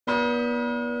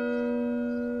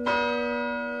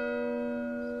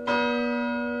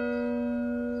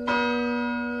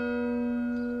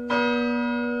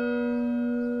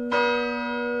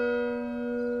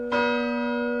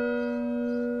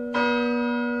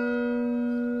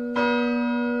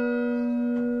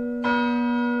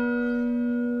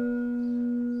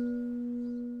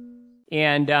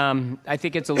And I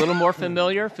think it's a little more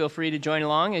familiar. Feel free to join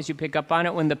along as you pick up on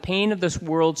it. When the pain of this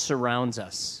world surrounds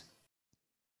us.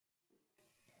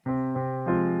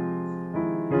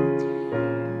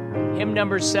 Hymn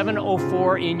number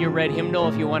 704 in your red hymnal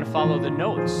if you want to follow the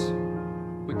notes.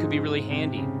 It could be really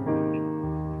handy.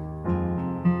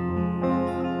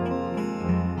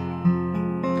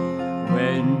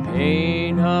 When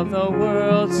pain of the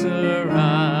world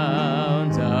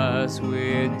surrounds us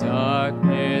with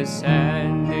darkness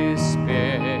and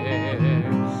despair,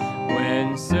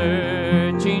 when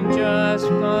searching just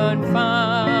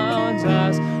confounds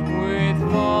us with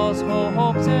false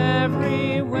hopes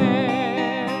everywhere,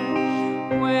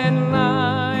 when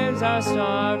lives are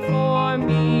starved for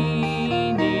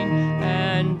meaning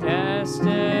and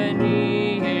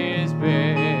destiny is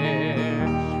bare,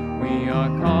 we are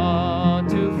called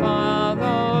to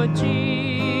follow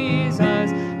Jesus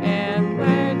and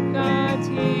let God's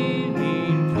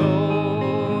healing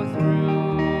flow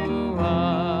through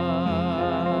us.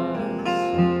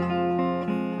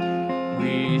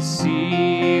 We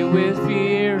see with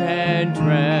fear and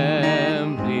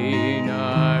trembling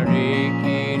our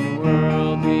aching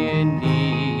world in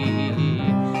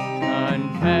need,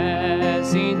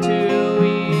 confessing to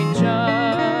each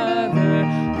other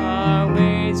our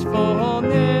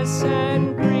wastefulness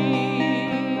and grief.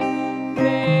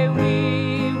 May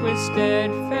we with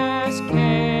steadfast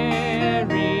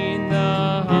caring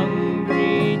the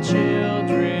hungry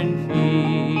children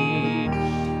feed.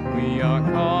 We are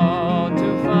called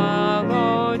to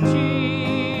follow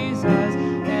Jesus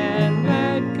and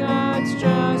let God's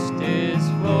justice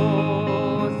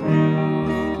flow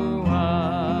through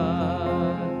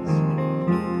us.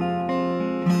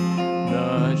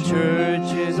 The church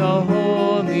is a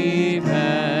holy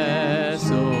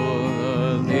vessel,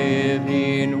 the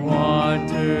living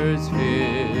waters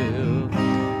fill,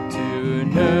 to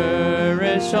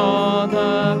nourish all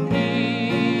the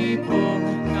people,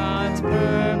 God's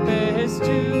purpose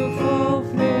to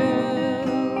fulfill.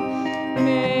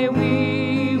 May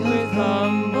we with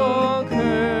humble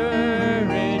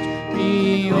courage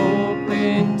be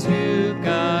open to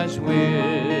God's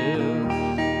will.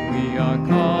 We are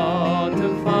called to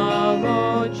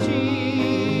follow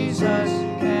Jesus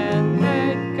and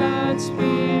let God's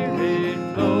Spirit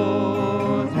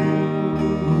flow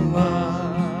through us.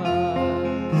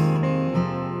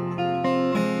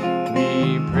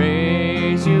 We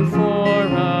praise you for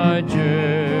our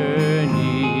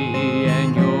journey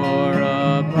and your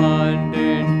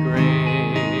abundant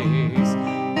grace,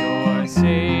 your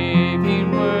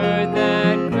saving word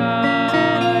that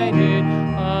guided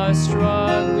a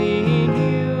struggling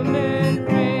human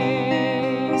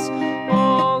race.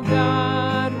 Oh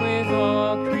God, with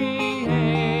all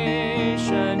creation,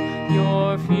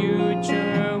 your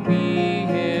future we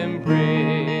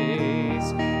embrace.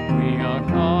 We are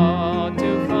called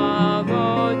to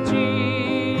follow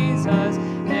Jesus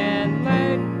and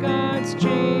let God's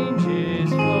changes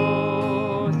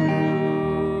flow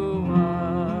through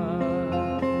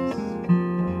us.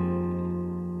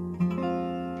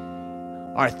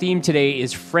 Our theme today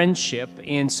is friendship,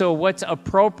 and so what's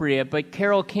appropriate but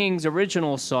Carole King's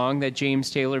original song that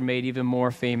James Taylor made even more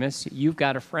famous, You've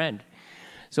Got a Friend.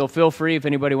 So feel free, if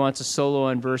anybody wants a solo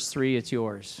on verse 3, it's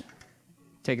yours.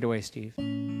 Take it away, Steve.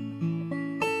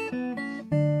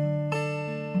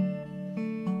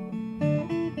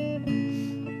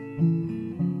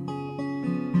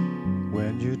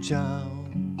 When you're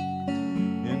down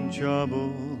in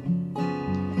trouble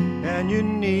and you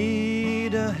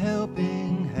need a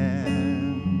helping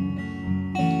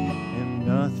hand, and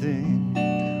nothing,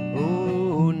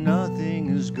 oh, nothing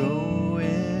is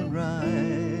going right,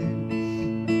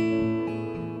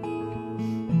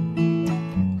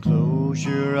 close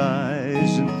your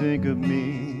eyes and think of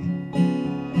me,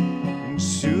 and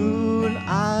soon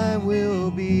I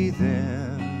will be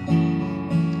there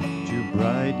to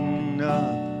brighten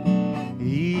up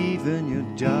even your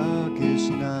darkest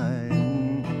night.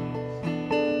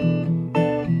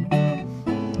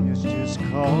 Just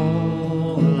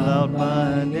call out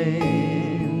my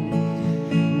name,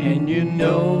 and you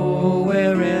know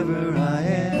wherever I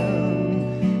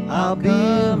am, I'll be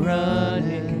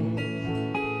running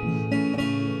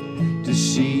to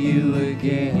see you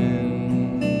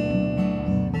again.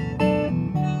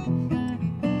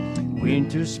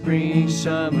 Winter, spring,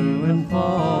 summer, and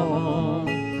fall,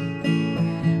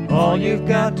 all you've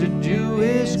got to do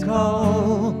is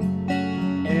call,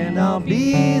 and I'll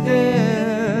be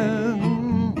there.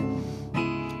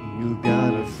 You've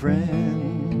got a friend.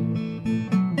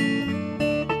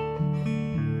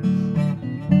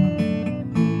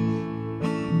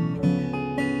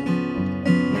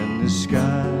 When the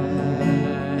sky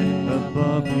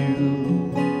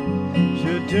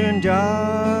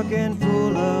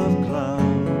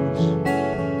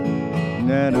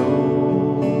that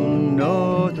old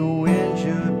north wind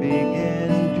should begin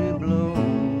to blow.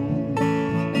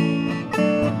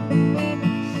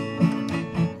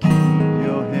 Keep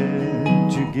your head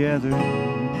together,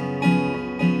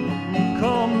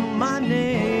 call my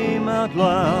name out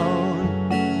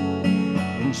loud,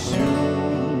 and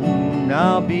soon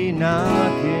I'll be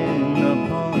knocking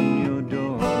upon your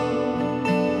door.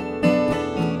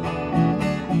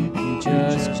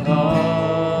 Just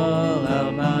call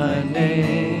out my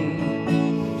name,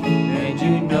 and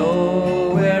you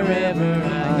know wherever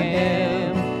I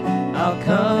am, I'll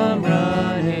come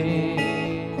running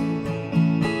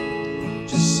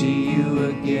to see you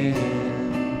again.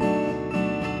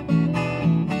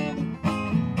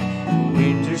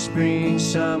 Winter, spring,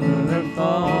 summer, and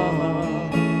fall,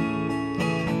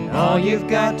 all you've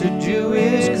got to do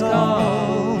is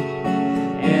call,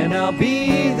 and I'll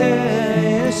be there,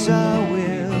 yes I will.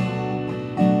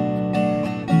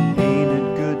 Ain't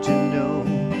it good to know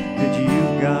that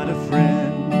you've got a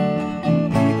friend?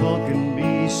 People can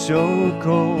be so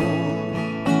cold,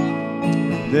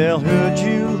 they'll hurt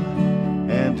you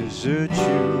and desert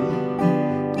you.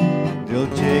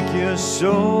 They'll take your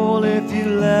soul if you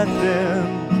let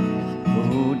them.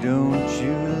 Oh, don't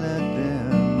you let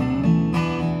them.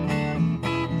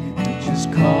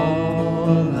 Just call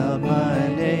out my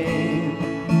name,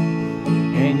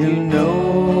 and you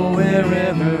know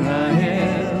wherever I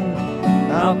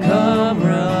am, I'll come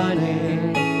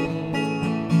running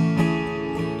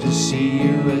to see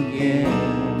you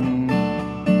again.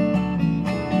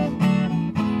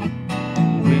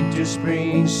 Winter,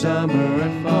 spring, summer,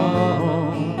 and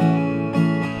fall,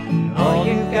 all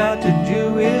you've got to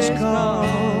do is call,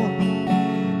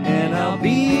 and I'll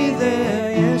be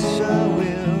there, yes I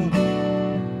will.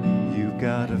 You've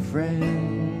got a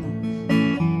friend,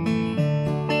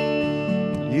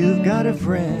 you've got a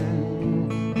friend.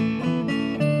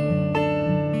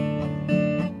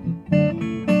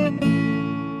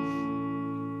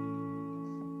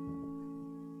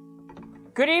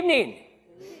 Good evening.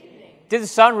 Did the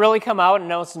sun really come out and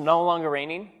now it's no longer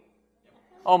raining?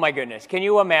 Oh my goodness, can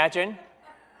you imagine?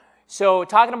 So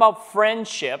talking about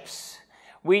friendships,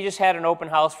 we just had an open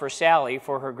house for Sally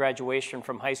for her graduation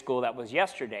from high school. That was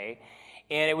yesterday.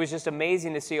 And it was just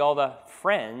amazing to see all the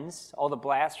friends, all the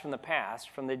blasts from the past,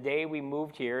 from the day we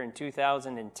moved here in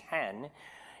 2010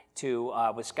 to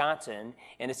Wisconsin,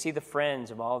 and to see the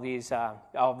friends of all these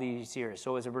years.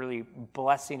 So it was a really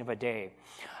blessing of a day.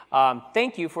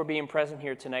 Thank you for being present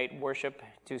here tonight, worship,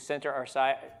 to center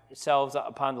ourselves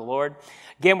upon the Lord.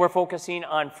 Again, we're focusing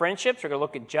on friendships. We're going to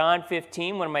look at John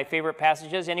 15, one of my favorite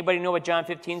passages. Anybody know what John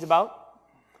 15 is about?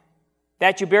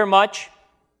 That you bear much?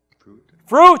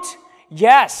 Fruit.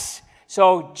 Yes.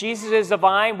 So Jesus is the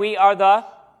vine. We are the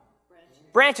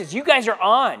branches. You guys are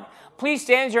on. Please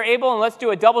stand as you're able, and let's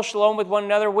do a double shalom with one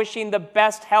another, wishing the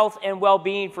best health and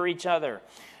well-being for each other.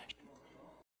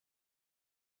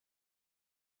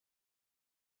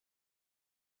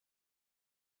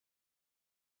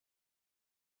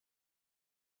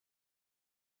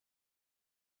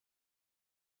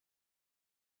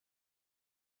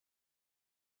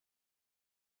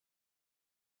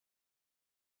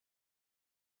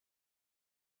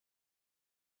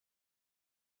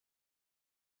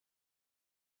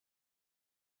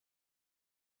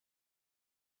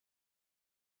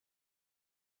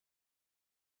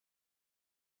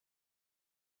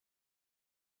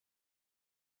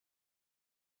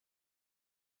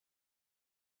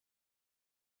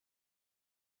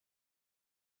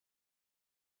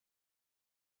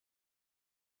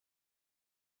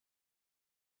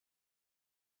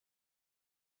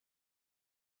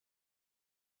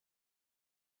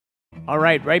 All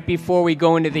right before we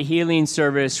go into the healing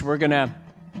service, we're going to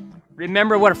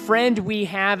remember what a friend we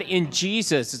have in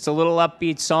Jesus. It's a little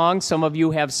upbeat song. Some of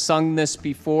you have sung this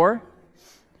before.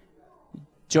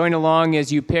 Join along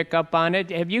as you pick up on it.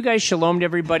 Have you guys shalomed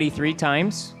everybody 3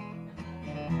 times?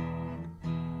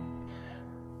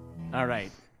 All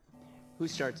right. Who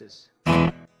starts this?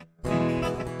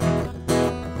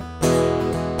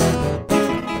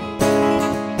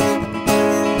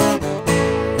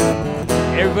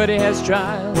 Everybody has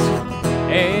trials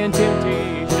and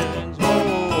temptations.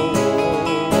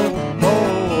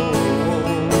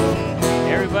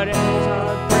 Everybody has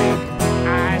heartbreak,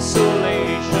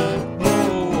 isolation.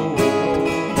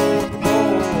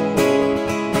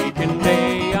 We can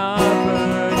lay our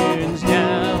burdens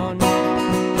down.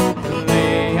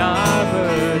 Lay our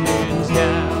burdens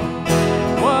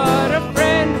down. What a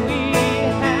friend we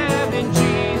have in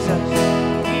Jesus.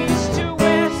 East to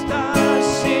west, our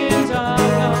sins are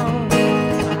gone.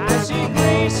 I see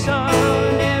grace on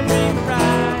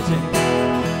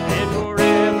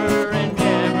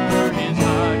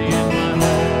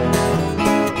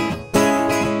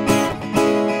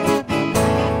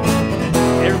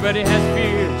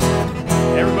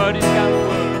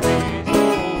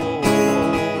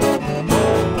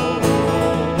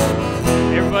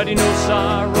nobody knows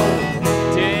sorrow,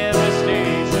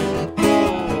 devastation.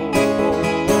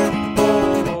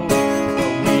 But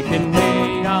we can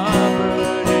lay our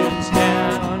burdens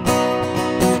down,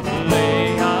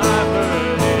 lay our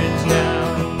burdens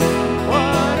down.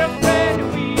 What a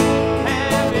friend we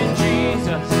have in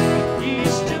Jesus.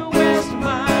 East to west,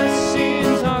 my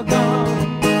sins are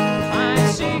gone.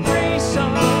 I see grace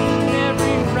on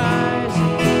every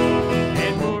horizon,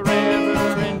 and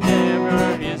forever and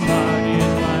ever His heart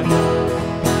is my home.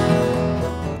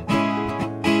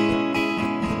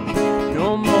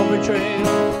 No more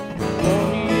betrayal, for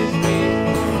He is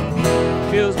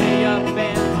faithful, fills me up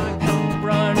and my cup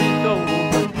runneth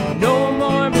over. No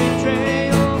more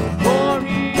betrayal, for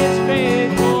He is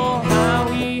faithful, how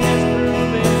He has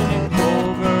proven it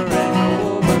over and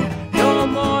over. No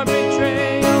more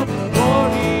betrayal, for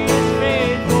He is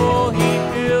faithful, He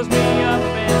fills me up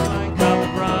and my cup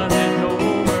runneth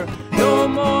over. No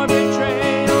more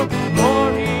betrayal,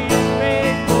 for He is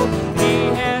faithful, He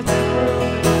has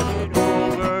proven it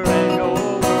over and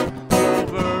over,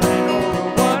 over and over.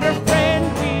 What a friend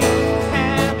we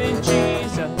have in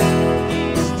Jesus.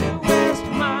 East to west,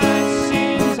 my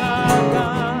sins are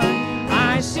gone.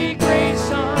 I see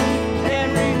grace on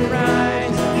every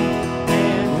horizon,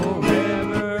 and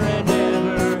forever and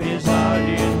ever His heart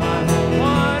is my home.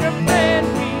 What a friend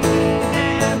we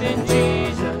have in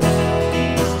Jesus.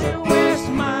 East to west,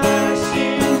 my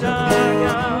sins are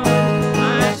gone.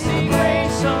 I see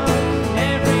grace on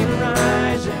every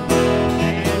horizon,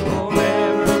 and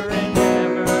forever and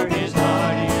ever His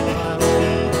heart is my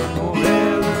home.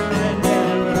 Forever and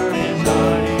ever His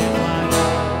heart is my home.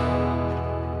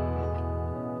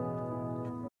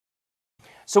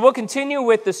 So we'll continue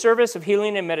with the service of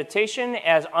healing and meditation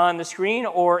as on the screen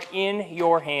or in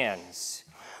your hands.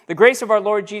 The grace of our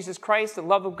Lord Jesus Christ, the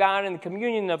love of God, and the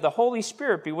communion of the Holy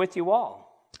Spirit be with you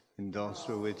all. And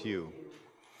also with you.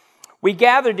 We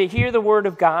gather to hear the word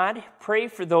of God, pray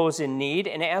for those in need,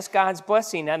 and ask God's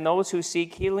blessing on those who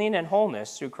seek healing and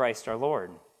wholeness through Christ our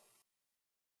Lord.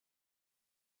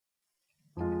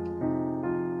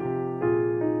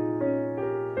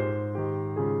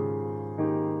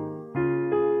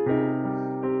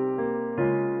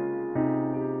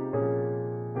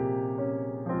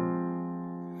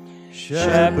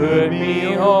 Shepherd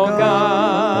me, O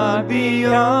God,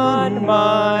 beyond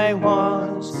my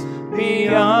wants,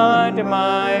 beyond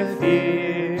my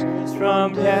fears,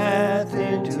 from death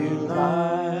into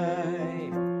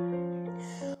life.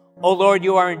 O Lord,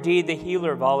 you are indeed the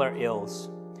healer of all our ills.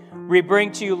 We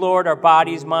bring to you, Lord, our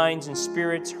bodies, minds, and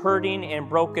spirits hurting and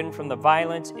broken from the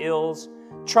violence, ills,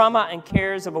 trauma, and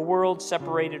cares of a world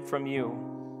separated from you.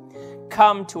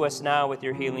 Come to us now with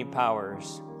your healing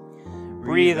powers.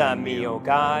 Breathe on me, O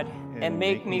God, and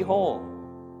make me whole.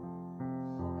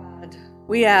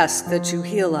 We ask that you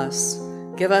heal us.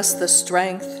 Give us the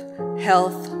strength,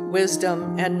 health,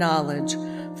 wisdom, and knowledge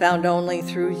found only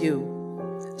through you.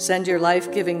 Send your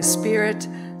life-giving Spirit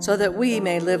so that we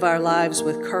may live our lives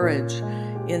with courage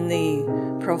in the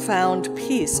profound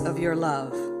peace of your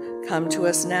love. Come to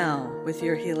us now with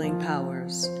your healing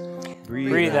powers.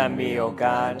 Breathe on me, O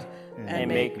God, and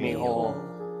make me whole.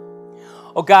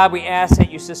 O God, we ask that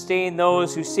you sustain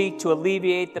those who seek to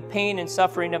alleviate the pain and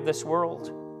suffering of this world.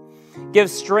 Give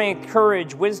strength,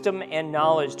 courage, wisdom, and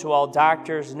knowledge to all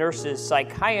doctors, nurses,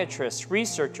 psychiatrists,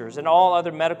 researchers, and all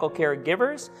other medical care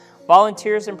givers,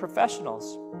 volunteers, and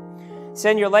professionals.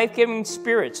 Send your life-giving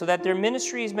Spirit so that their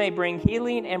ministries may bring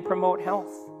healing and promote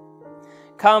health.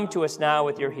 Come to us now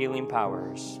with your healing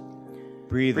powers.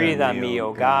 Breathe on me,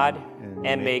 O God,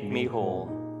 and make me whole.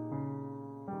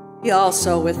 Be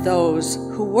also with those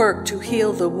who work to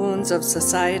heal the wounds of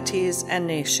societies and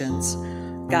nations.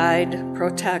 Guide,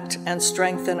 protect, and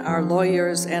strengthen our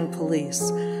lawyers and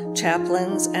police,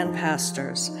 chaplains and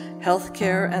pastors,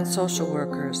 healthcare and social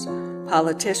workers,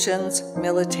 politicians,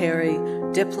 military,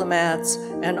 diplomats,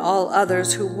 and all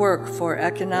others who work for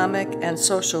economic and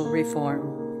social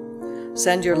reform.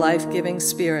 Send your life-giving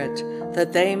Spirit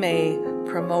that they may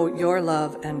promote your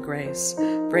love and grace,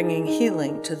 bringing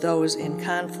healing to those in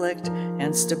conflict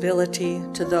and stability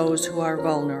to those who are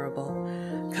vulnerable.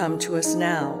 Come to us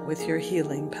now with your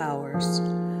healing powers.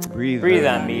 Breathe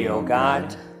on me, O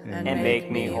God, and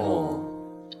make me whole.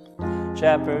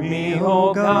 Shepherd me,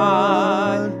 O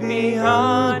God,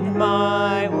 beyond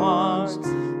my wants,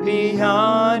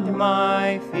 beyond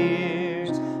my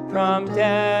fears, from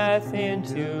death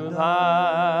into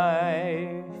life.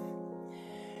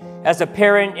 As a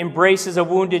parent embraces a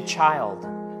wounded child,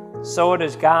 so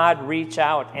does God reach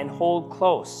out and hold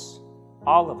close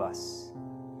all of us,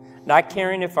 not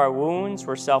caring if our wounds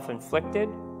were self-inflicted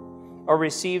or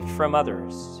received from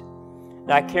others.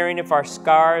 not caring if our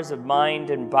scars of mind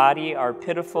and body are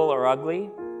pitiful or ugly,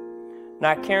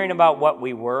 not caring about what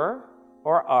we were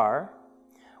or are,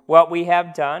 what we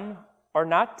have done or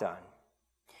not done.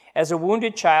 As a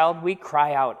wounded child, we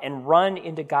cry out and run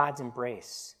into God's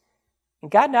embrace. And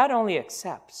God not only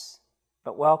accepts,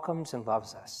 but welcomes and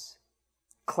loves us,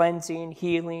 cleansing,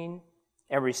 healing,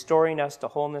 and restoring us to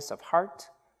wholeness of heart,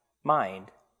 mind,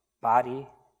 body,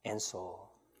 and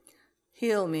soul.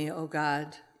 Heal me, O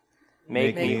God.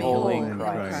 Make me whole in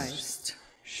Christ. Christ.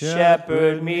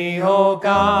 Shepherd me, O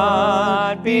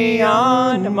God,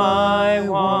 beyond my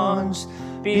wants,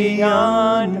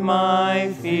 beyond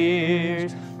my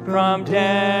fears, from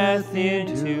death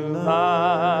into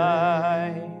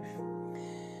life.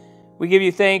 We give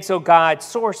you thanks, O God,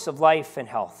 source of life and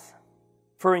health.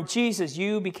 For in Jesus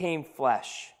you became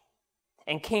flesh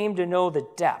and came to know the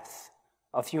depth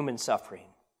of human suffering.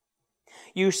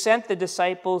 You sent the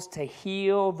disciples to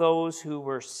heal those who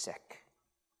were sick.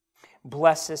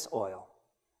 Bless this oil,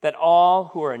 that all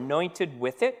who are anointed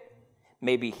with it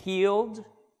may be healed,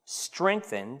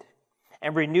 strengthened,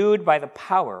 and renewed by the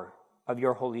power of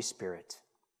your Holy Spirit.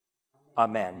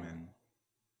 Amen. Amen.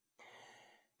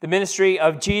 The ministry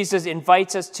of Jesus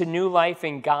invites us to new life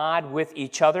in God with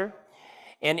each other.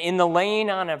 And in the laying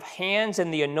on of hands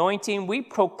and the anointing, we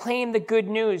proclaim the good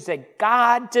news that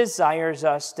God desires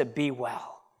us to be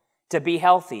well, to be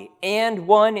healthy, and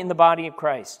one in the body of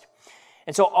Christ.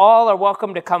 And so all are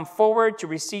welcome to come forward to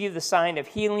receive the sign of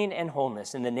healing and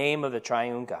wholeness in the name of the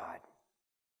triune God.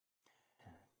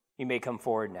 You may come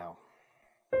forward now.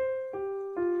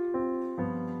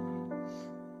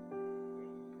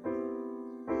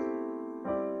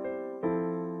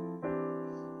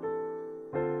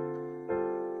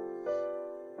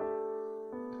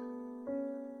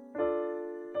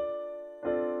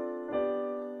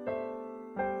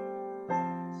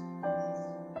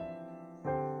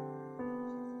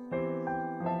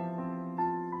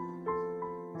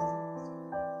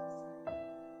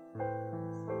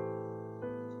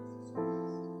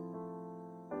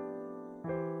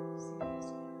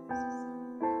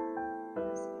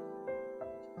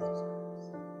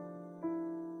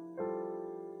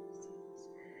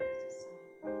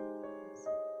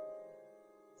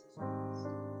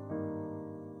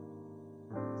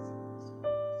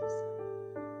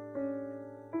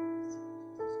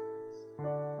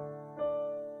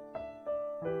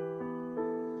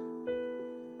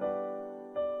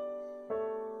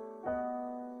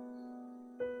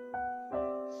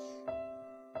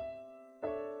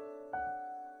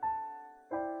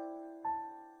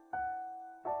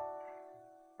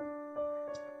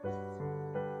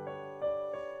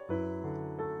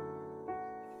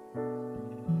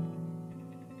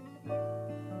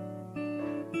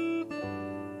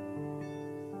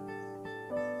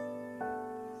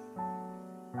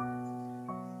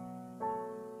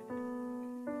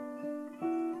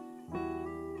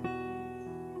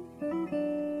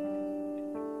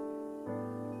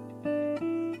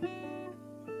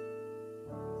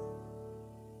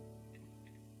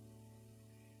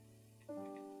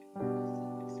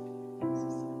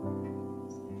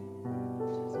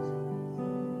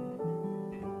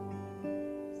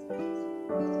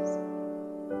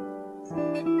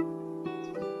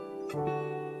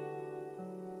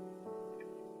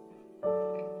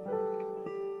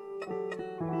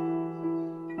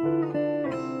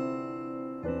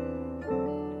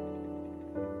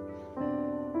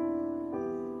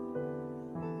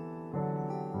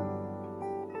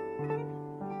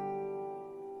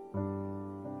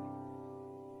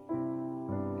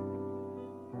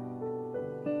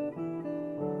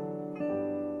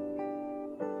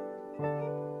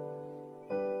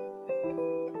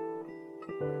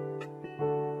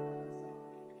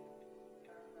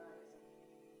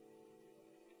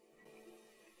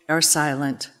 Are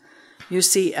silent. You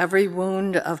see every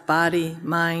wound of body,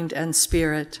 mind, and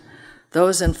spirit,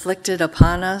 those inflicted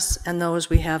upon us and those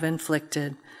we have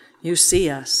inflicted. You see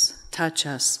us, touch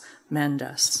us, mend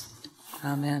us.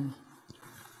 Amen.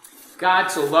 God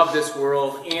so loved this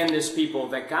world and this people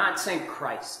that God sent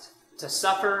Christ to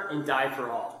suffer and die for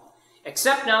all.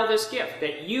 Accept now this gift,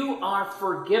 that you are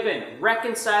forgiven,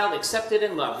 reconciled, accepted,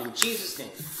 and loved. In Jesus' name.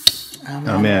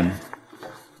 Amen.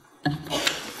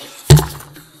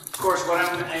 Of course, what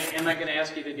am I going to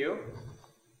ask you to do?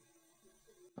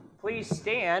 Please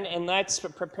stand and let's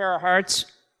prepare our hearts,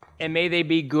 and may they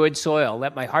be good soil.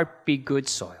 Let my heart be good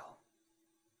soil.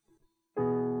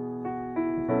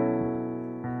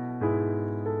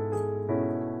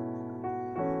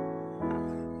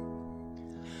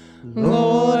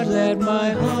 Lord, let my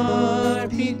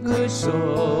heart be good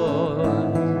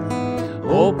soil.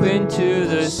 open to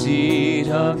the seed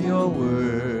of your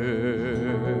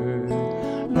word.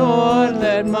 Lord,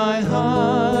 let my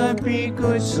heart be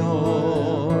good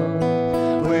soil,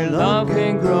 where love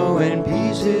can grow and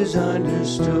peace is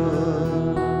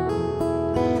understood.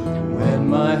 When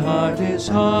my heart is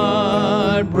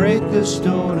hard, break the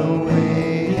stone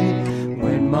away.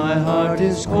 When my heart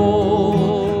is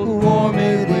cold, warm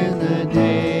it in the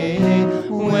day.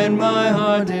 When my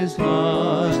heart is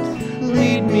lost,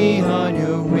 lead me on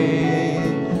your way.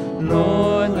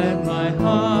 Lord, let my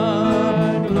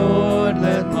heart, Lord,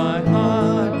 let my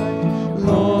heart,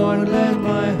 Lord, let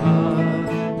my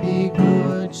heart be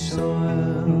good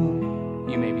soil.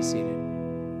 You may be seated.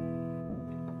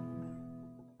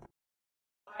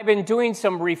 I've been doing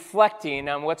some reflecting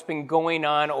on what's been going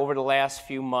on over the last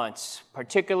few months,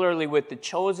 particularly with the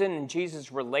chosen and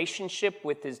Jesus' relationship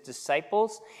with his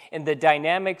disciples and the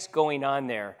dynamics going on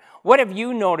there. What have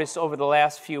you noticed over the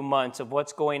last few months of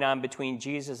what's going on between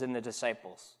Jesus and the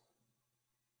disciples?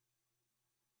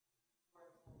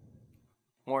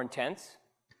 More intense?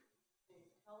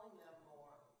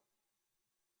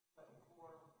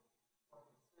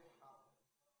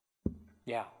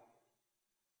 Yeah.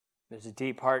 There's a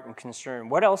deep heart and concern.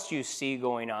 What else do you see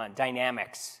going on?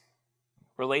 Dynamics.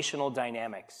 Relational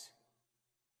dynamics.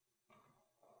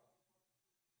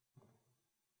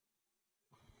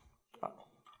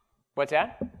 What's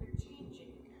that? They're changing.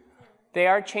 They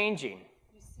are changing.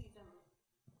 You see them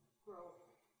grow.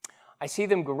 I see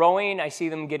them growing. I see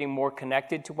them getting more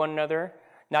connected to one another,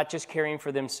 not just caring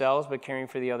for themselves, but caring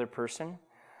for the other person.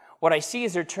 What I see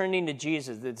is they're turning to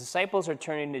Jesus. The disciples are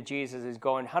turning to Jesus and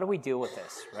going, how do we deal with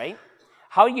this, right?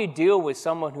 How do you deal with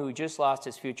someone who just lost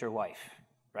his future wife,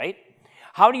 right?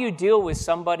 How do you deal with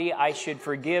somebody I should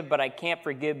forgive, but I can't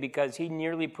forgive because he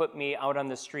nearly put me out on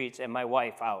the streets and my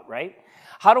wife out, right?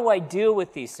 How do I deal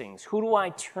with these things? Who do I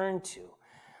turn to?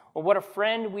 Well, what a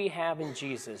friend we have in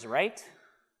Jesus, right?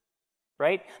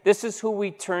 Right? This is who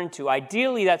we turn to.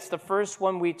 Ideally, that's the first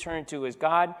one we turn to is,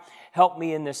 God, help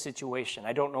me in this situation.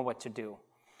 I don't know what to do.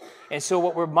 And so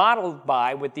what we're modeled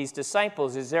by with these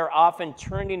disciples is they're often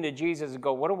turning to Jesus and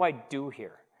go, what do I do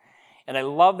here? And I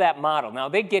love that model. Now,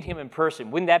 they get him in person.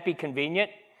 Wouldn't that be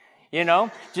convenient? You know,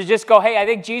 to just go, hey, I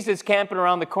think Jesus is camping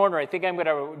around the corner. I think I'm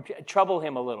going to trouble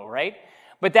him a little, right?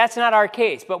 But that's not our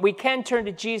case. But we can turn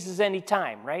to Jesus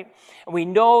anytime, right? And we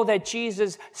know that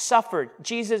Jesus suffered.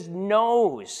 Jesus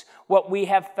knows what we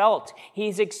have felt.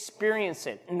 He's experienced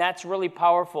it, and that's really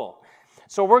powerful.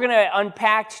 So we're going to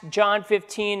unpack John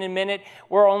 15 in a minute.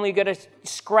 We're only going to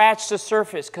scratch the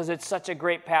surface because it's such a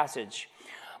great passage.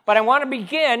 But I want to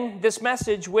begin this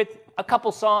message with a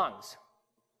couple songs.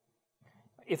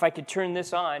 If I could turn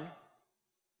this on.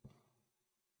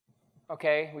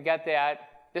 Okay, we got that.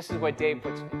 This is what Dave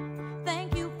puts in.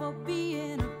 Thank you for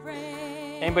being a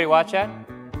friend. Anybody watch that?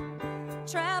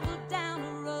 Travel down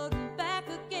the road and back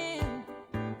again.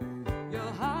 Your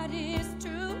heart is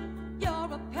true.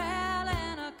 You're a pal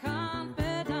and a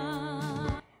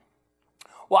confidant.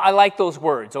 Well, I like those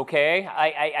words, okay?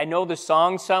 I know the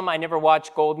song some. I never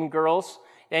watched Golden Girls.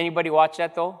 Anybody watch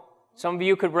that, though? Some of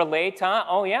you could relate, huh?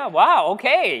 Oh, yeah, wow,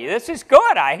 okay. This is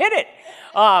good. I hit it.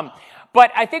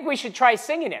 But I think we should try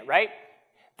singing it, right?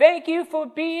 Thank you for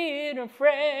being a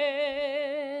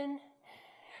friend.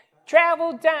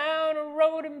 Travel down a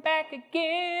road and back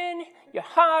again. Your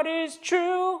heart is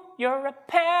true. You're a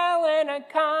pal and a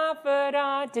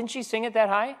confidant. Didn't she sing it that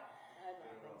high?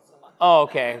 Oh,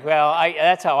 okay. Well,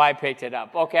 that's how I picked it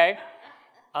up. Okay.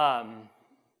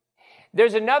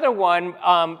 There's another one.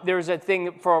 There's a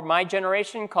thing for my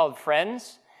generation called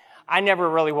Friends. I never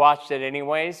really watched it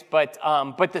anyways, but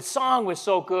the song was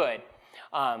so good.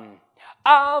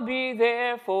 I'll be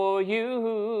there for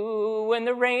you when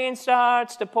the rain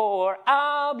starts to pour.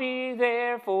 I'll be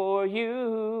there for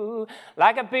you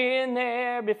like I've been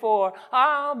there before.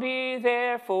 I'll be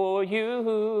there for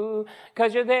you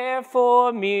because you're there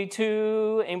for me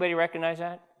too. Anybody recognize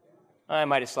that? I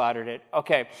might have slaughtered it.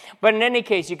 Okay. But in any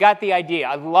case, you got the idea.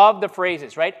 I love the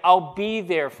phrases, right? I'll be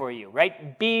there for you,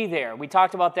 right? Be there. We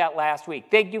talked about that last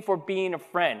week. Thank you for being a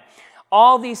friend.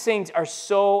 All these things are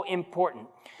so important.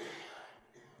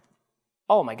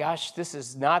 Oh my gosh, this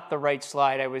is not the right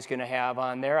slide I was going to have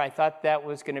on there. I thought that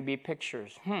was going to be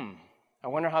pictures. I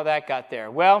wonder how that got there.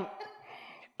 Well,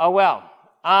 oh well.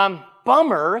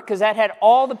 Bummer, because that had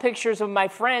all the pictures of my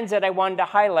friends that I wanted to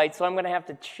highlight, so I'm going to have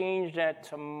to change that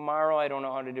tomorrow. I don't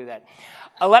know how to do that.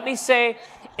 Let me say,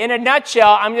 in a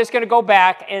nutshell, I'm just going to go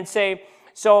back and say,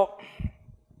 so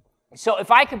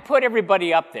if I could put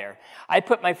everybody up there, I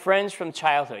put my friends from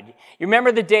childhood. You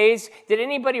remember the days? Did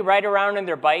anybody ride around on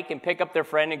their bike and pick up their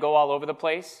friend and go all over the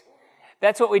place?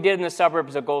 That's what we did in the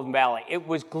suburbs of Golden Valley. It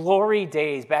was glory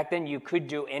days. Back then, you could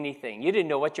do anything. You didn't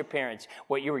know what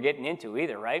you were getting into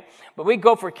either, right? But we'd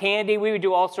go for candy. We would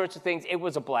do all sorts of things. It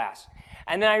was a blast.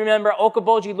 And then I remember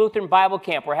Okoboji Lutheran Bible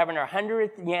Camp. We're having our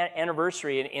 100th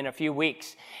anniversary in a few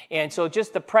weeks. And so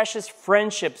just the precious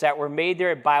friendships that were made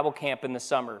there at Bible Camp in the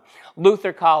summer.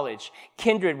 Luther College,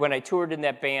 Kindred when I toured in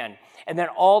that band. And then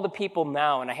all the people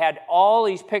now, and I had all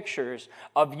these pictures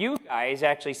of you guys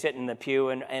actually sitting in the pew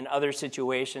and other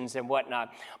situations and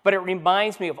whatnot. But it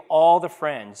reminds me of all the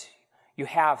friends you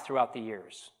have throughout the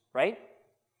years, right?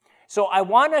 So I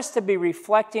want us to be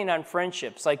reflecting on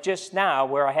friendships, like just now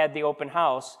where I had the open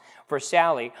house for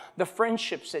Sally, the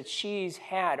friendships that she's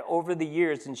had over the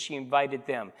years and she invited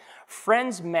them.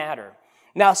 Friends matter.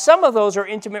 Now, some of those are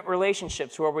intimate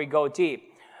relationships where we go deep.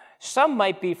 Some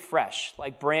might be fresh,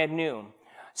 like brand new.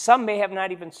 Some may have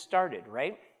not even started,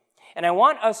 right? And I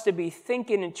want us to be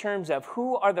thinking in terms of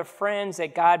who are the friends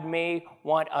that God may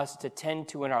want us to tend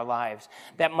to in our lives.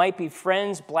 That might be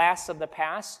friends, blasts of the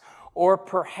past, or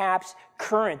perhaps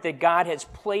current that God has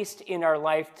placed in our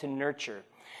life to nurture.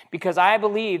 Because I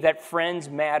believe that friends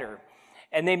matter,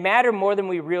 and they matter more than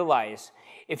we realize.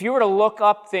 If you were to look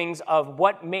up things of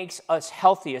what makes us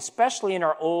healthy, especially in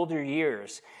our older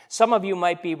years, some of you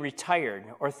might be retired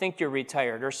or think you're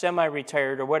retired or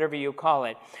semi-retired or whatever you call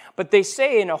it. But they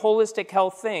say in a holistic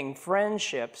health thing,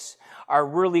 friendships are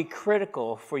really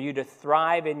critical for you to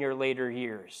thrive in your later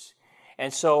years.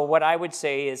 And so what I would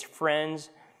say is friends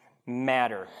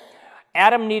matter.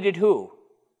 Adam needed who?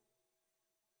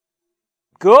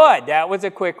 Good. That was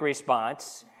a quick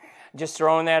response. Just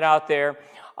throwing that out there.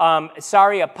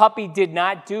 Sorry, a puppy did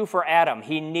not do for Adam.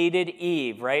 He needed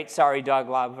Eve, right? Sorry, dog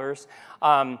lovers.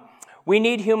 We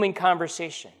need human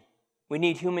conversation. We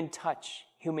need human touch,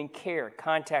 human care,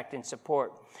 contact, and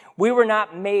support. We were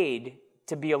not made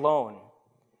to be alone.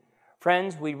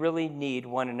 Friends, we really need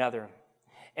one another.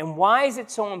 And why is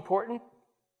it so important?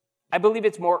 I believe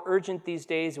it's more urgent these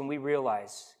days than we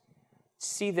realize.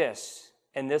 See this,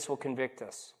 and this will convict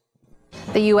us.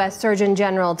 The U.S. Surgeon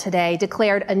General today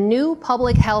declared a new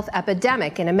public health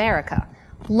epidemic in America: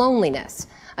 loneliness.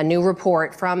 A new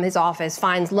report from his office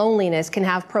finds loneliness can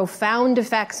have profound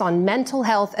effects on mental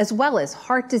health as well as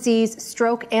heart disease,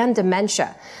 stroke, and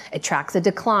dementia. It tracks a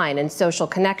decline in social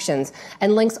connections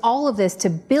and links all of this to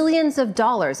billions of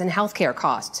dollars in healthcare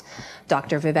costs.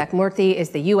 Dr. Vivek Murthy is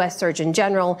the U.S. Surgeon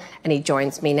General, and he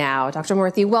joins me now. Dr.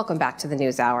 Murthy, welcome back to the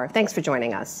NewsHour. Thanks for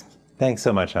joining us. Thanks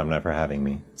so much, Amna, for having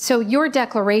me. So your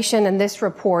declaration and this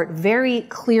report very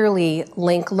clearly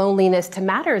link loneliness to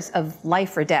matters of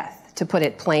life or death, to put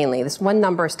it plainly. This one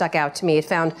number stuck out to me. It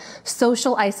found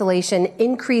social isolation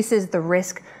increases the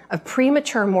risk of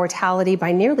premature mortality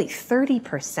by nearly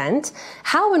 30%.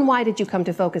 How and why did you come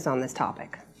to focus on this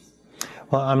topic?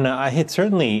 Well, Amna, I had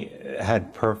certainly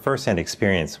had first-hand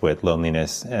experience with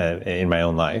loneliness in my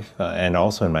own life and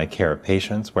also in my care of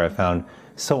patients, where I found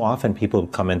so often people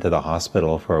come into the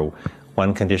hospital for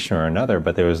one condition or another,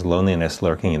 but there was loneliness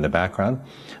lurking in the background.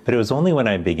 But it was only when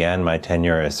I began my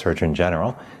tenure as Surgeon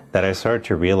General that I started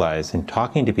to realize in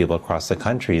talking to people across the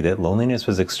country that loneliness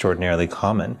was extraordinarily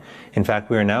common. In fact,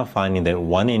 we are now finding that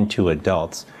 1 in 2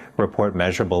 adults report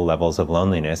measurable levels of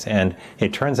loneliness, and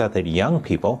it turns out that young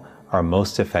people are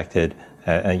most affected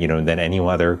than any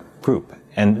other group.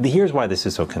 And here's why this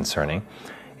is so concerning.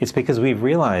 It's because we've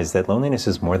realized that loneliness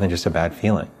is more than just a bad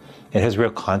feeling. It has real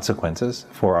consequences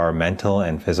for our mental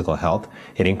and physical health.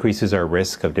 It increases our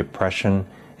risk of depression,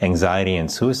 anxiety, and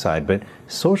suicide. But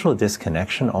social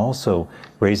disconnection also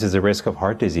raises the risk of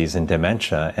heart disease and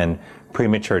dementia and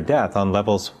premature death on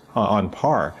levels on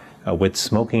par with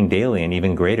smoking daily, and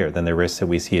even greater than the risks that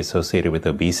we see associated with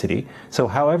obesity. So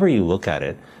however you look at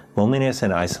it, loneliness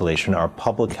and isolation are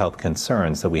public health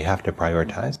concerns that we have to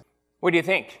prioritize. What do you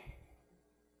think?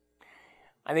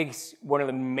 I think it's one of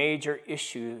the major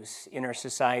issues in our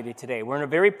society today. We're in a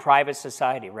very private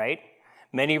society, right?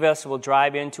 Many of us will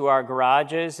drive into our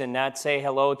garages and not say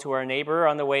hello to our neighbor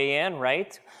on the way in,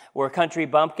 right? We're country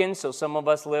bumpkins, so some of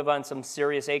us live on some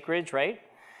serious acreage, right?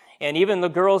 And even the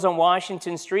girls on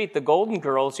Washington Street, the Golden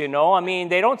Girls, they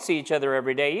don't see each other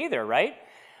every day either, right?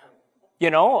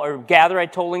 Or gather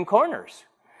at tolling corners.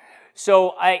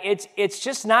 So it's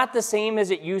just not the same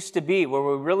as it used to be, where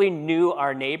we really knew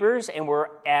our neighbors and were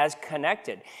as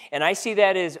connected. And I see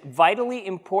that as vitally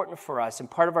important for us and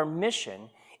part of our mission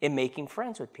in making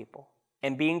friends with people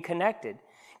and being connected.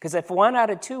 Because if 1 out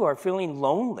of 2 are feeling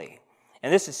lonely,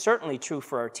 and this is certainly true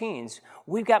for our teens,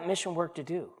 we've got mission work to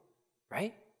do,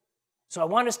 right? So I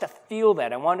want us to feel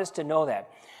that. I want us to know that.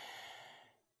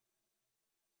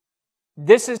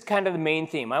 This is kind of the main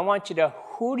theme. I want you to,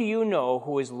 who do you know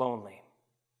who is lonely?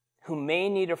 who may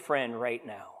need a friend right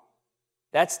now?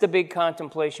 That's the big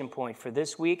contemplation point for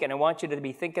this week, and I want you to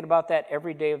be thinking about that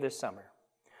every day of this summer.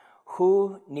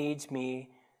 Who needs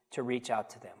me to reach out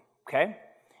to them? Okay?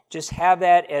 Just have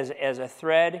that as a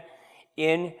thread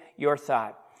in your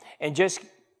thought. And just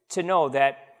to know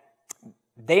that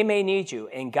they may need you,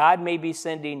 and God may be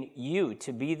sending you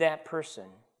to be that person,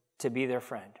 to be their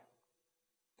friend.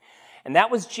 And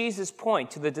that was Jesus'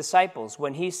 point to the disciples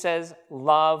when he says,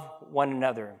 love one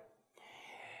another.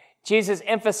 Jesus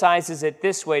emphasizes it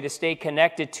this way to stay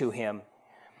connected to him.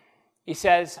 He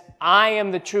says, I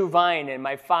am the true vine, and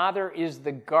my Father is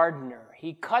the gardener.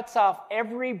 He cuts off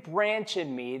every branch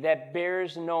in me that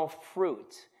bears no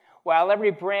fruit, while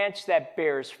every branch that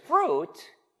bears fruit,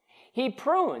 he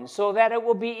prunes so that it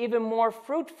will be even more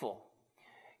fruitful.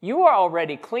 You are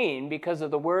already clean because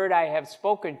of the word I have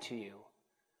spoken to you.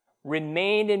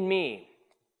 Remain in me.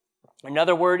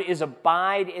 Another word is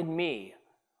abide in me,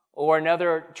 or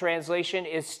another translation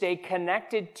is stay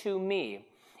connected to me,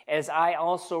 as I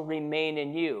also remain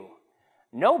in you.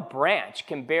 No branch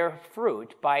can bear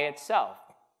fruit by itself.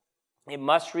 It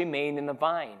must remain in the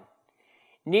vine.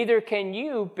 Neither can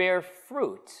you bear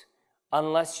fruit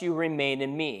unless you remain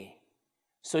in me.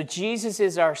 So Jesus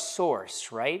is our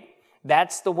source, right?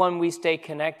 That's the one we stay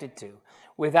connected to.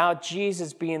 Without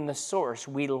Jesus being the source,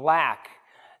 we lack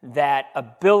that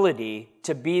ability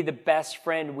to be the best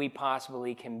friend we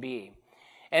possibly can be.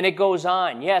 And it goes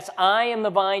on. Yes, I am the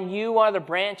vine, you are the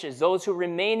branches. Those who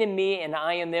remain in me and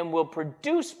I in them will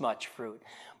produce much fruit.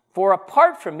 For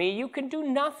apart from me, you can do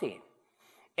nothing.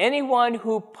 Anyone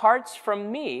who parts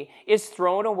from me is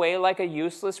thrown away like a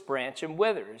useless branch and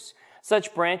withers.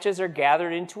 Such branches are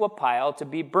gathered into a pile to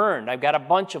be burned. I've got a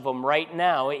bunch of them right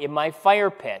now in my fire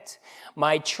pit.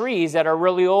 My trees that are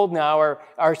really old now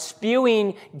are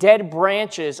spewing dead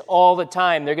branches all the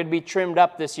time. They're going to be trimmed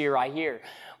up this year, I hear.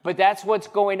 But that's what's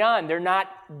going on.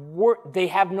 They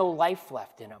have no life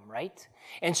left in them, right?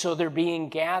 And so they're being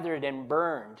gathered and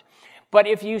burned. But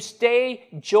if you stay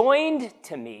joined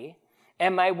to me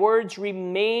and my words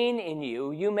remain in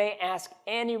you, you may ask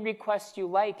any request you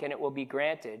like and it will be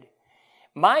granted.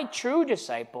 My true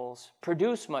disciples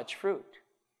produce much fruit.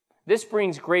 This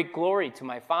brings great glory to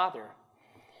my Father.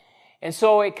 And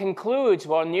so it concludes,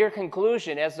 near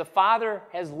conclusion, as the Father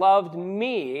has loved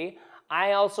me,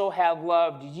 I also have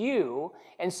loved you,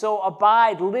 and so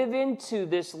abide, live into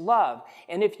this love.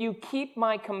 And if you keep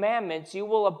my commandments, you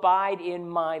will abide in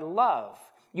my love.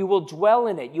 You will dwell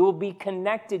in it. You will be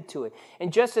connected to it.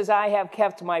 And just as I have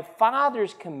kept my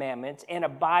Father's commandments and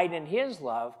abide in his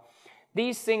love,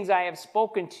 these things I have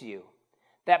spoken to you,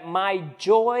 that my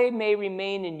joy may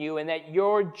remain in you and that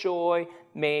your joy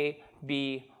may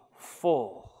be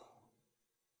full.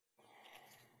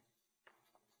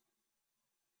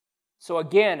 So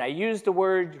again, I use the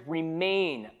word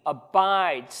remain,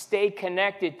 abide, stay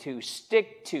connected to,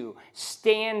 stick to,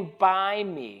 stand by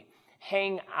me,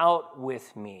 hang out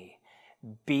with me,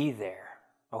 be there,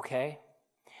 okay?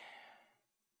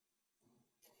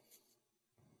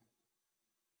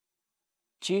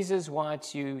 Jesus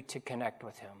wants you to connect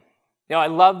with him. Now, I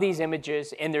love these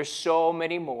images, and there's so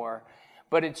many more,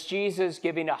 but it's Jesus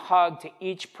giving a hug to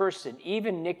each person,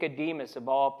 even Nicodemus of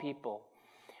all people.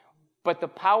 But the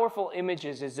powerful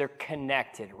images is they're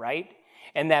connected, right?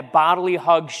 And that bodily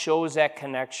hug shows that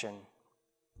connection.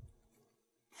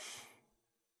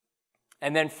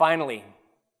 And then finally,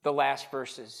 the last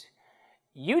verses.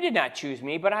 You did not choose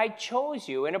me, but I chose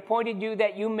you and appointed you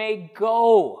that you may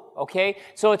go, okay?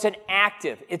 So it's an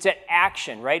active, it's an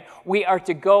action, right? We are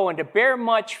to go and to bear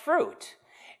much fruit,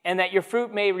 and that your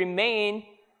fruit may remain,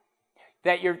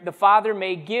 that the Father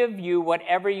may give you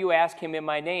whatever you ask him in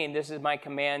my name. This is my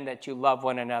command, that you love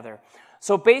one another.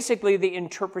 So basically the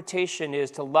interpretation is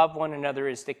to love one another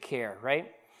is to care, right?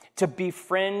 To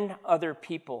befriend other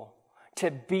people,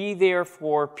 to be there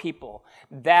for people.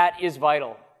 That is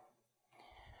vital.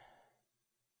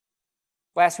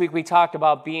 Last week we talked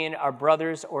about being our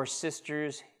brothers or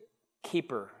sisters'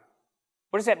 keeper.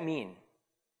 What does that mean?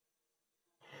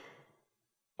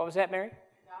 What was that, Mary?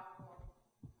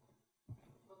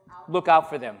 Look out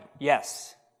for them.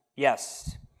 Yes.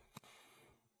 Yes.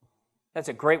 That's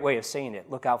a great way of saying it.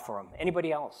 Look out for them.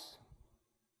 Anybody else?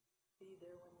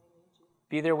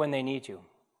 Be there when they need you.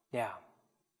 Yeah.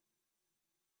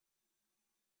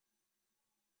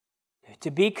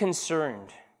 To be concerned.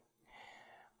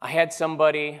 I had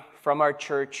somebody from our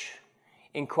church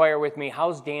inquire with me,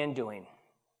 how's Dan doing?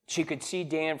 She could see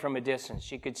Dan from a distance.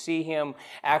 She could see him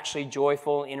actually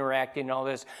joyful, interacting and all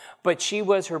this. But she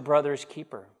was her brother's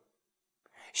keeper.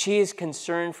 She is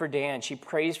concerned for Dan. She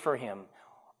prays for him.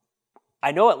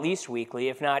 I know at least weekly,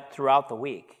 if not throughout the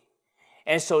week.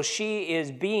 And so she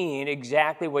is being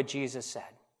exactly what Jesus said.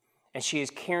 And she is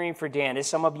caring for Dan, as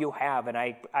some of you have, and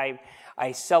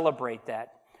I celebrate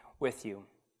that with you.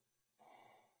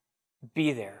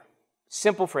 Be there.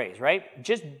 Simple phrase, right?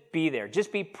 Just be there.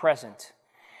 Just be present.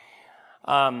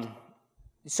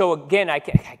 So again, I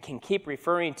can keep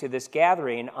referring to this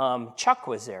gathering. Chuck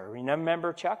was there.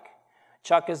 Remember Chuck?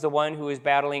 Chuck is the one who is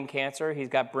battling cancer. He's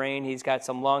got brain, he's got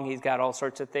some lung, he's got all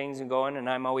sorts of things and going, and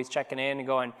I'm always checking in and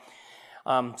going,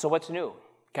 so what's new?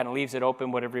 Kind of leaves it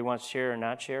open, whatever he wants to share or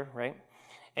not share, right?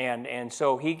 And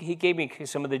so he gave me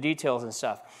some of the details and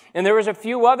stuff. And there was a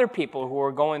few other people who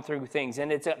were going through things,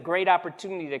 and it's a great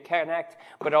opportunity to connect,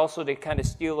 but also to kind of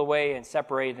steal away and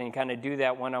separate and kind of do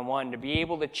that one-on-one, to be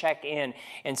able to check in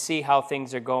and see how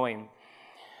things are going.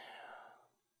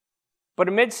 But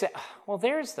amidst, well,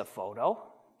 there's the photo.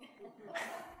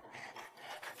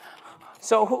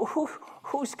 So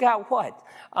who's got what?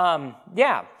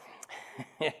 Yeah.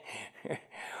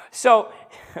 So,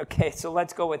 okay, so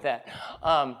let's go with that.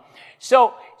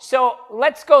 So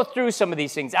let's go through some of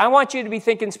these things. I want you to be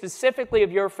thinking specifically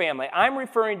of your family. I'm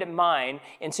referring to mine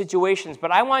in situations,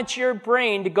 but I want your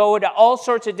brain to go into all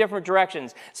sorts of different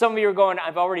directions. Some of you are going,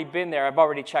 I've already been there, I've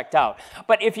already checked out.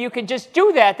 But if you could just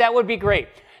do that, that would be great.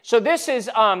 So this is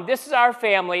our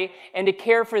family, and to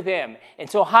care for them. And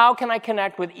so how can I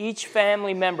connect with each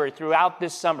family member throughout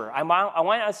this summer? I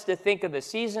want us to think of the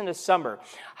season of summer.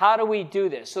 How do we do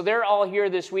this? So they're all here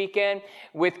this weekend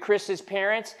with Chris's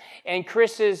parents and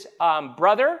Chris's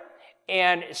brother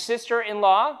and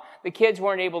sister-in-law. The kids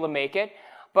weren't able to make it,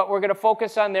 but we're going to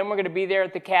focus on them. We're going to be there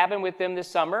at the cabin with them this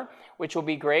summer, which will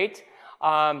be great.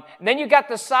 Then you got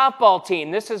the softball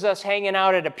team. This is us hanging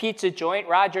out at a pizza joint.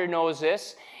 Roger knows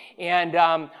this. And,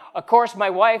 of course,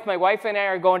 my wife and I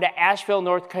are going to Asheville,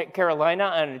 North Carolina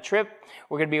on a trip.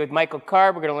 We're going to be with Michael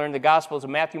Carr. We're going to learn the Gospels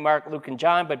of Matthew, Mark, Luke, and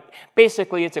John. But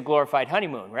basically, it's a glorified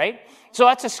honeymoon, right? So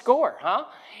that's a score, huh?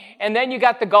 And then you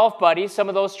got the golf buddies, some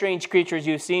of those strange creatures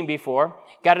you've seen before.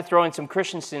 Got to throw in some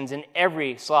Christensen's in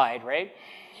every slide, right?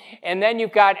 And then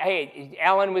you've got, hey,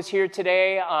 Alan was here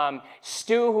today.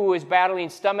 Stu, who is battling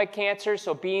stomach cancer,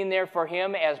 so being there for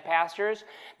him as pastors.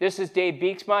 This is Dave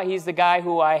Beeksma. He's the guy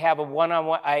who I have a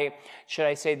one-on-one, should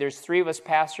I say there's 3 of us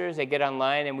pastors. They get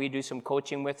online and we do some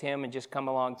coaching with him and just come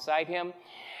alongside him.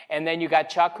 And then you got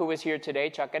Chuck, who is here today,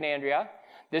 Chuck and Andrea.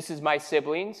 This is my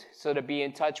siblings, so to be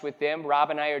in touch with them. Rob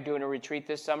and I are doing a retreat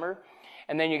this summer.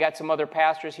 And then you got some other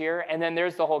pastors here. And then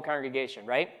there's the whole congregation,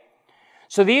 right?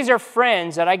 So these are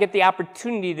friends that I get the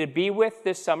opportunity to be with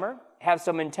this summer, have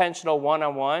some intentional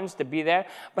one-on-ones to be there.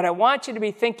 But I want you to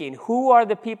be thinking, who are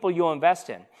the people you'll invest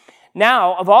in?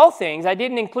 Now, of all things, I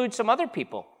didn't include some other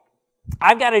people.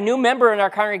 I've got a new member in our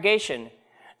congregation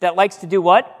that likes to do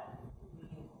what?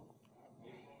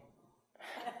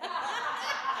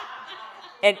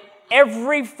 And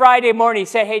every Friday morning, he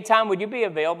said, hey, Tom, would you be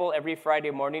available every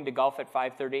Friday morning to golf at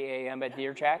 5:30 a.m. at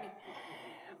Deer Track?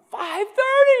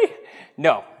 5:30?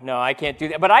 No, I can't do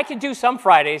that. But I can do some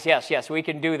Fridays. Yes, we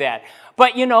can do that.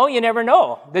 But, you never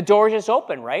know. The door is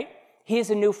open, right? He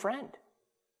is a new friend.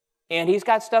 And he's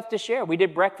got stuff to share. We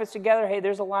did breakfast together. Hey,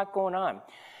 there's a lot going on.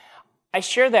 I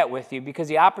share that with you because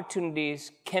the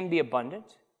opportunities can be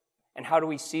abundant. And how do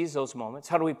we seize those moments?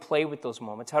 How do we play with those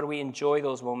moments? How do we enjoy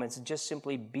those moments? And just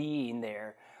simply being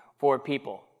there for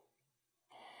people.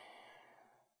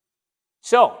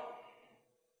 So,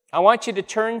 I want you to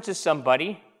turn to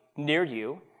somebody near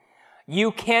you.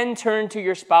 You can turn to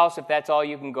your spouse if that's all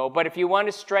you can go. But if you want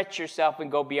to stretch yourself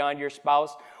and go beyond your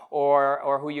spouse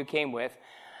or who you came with,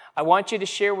 I want you to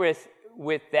share with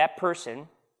that person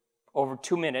over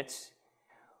 2 minutes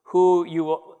who you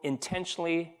will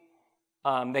intentionally,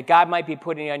 that God might be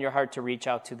putting on your heart to reach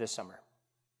out to this summer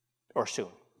or soon.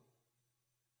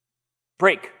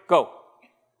 Break. Go.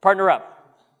 Partner up.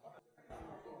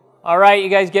 All right, you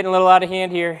guys getting a little out of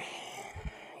hand here.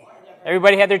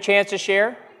 Everybody had their chance to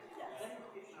share?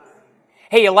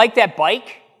 Hey, you like that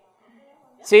bike?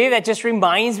 See, that just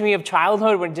reminds me of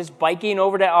childhood when just biking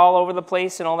all over the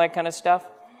place and all that kind of stuff.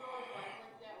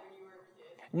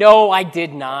 No, I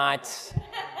did not.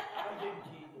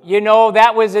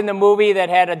 That was in the movie that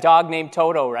had a dog named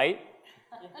Toto, right?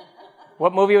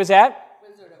 What movie was that?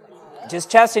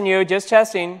 Just testing you, just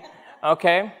testing.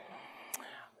 Okay.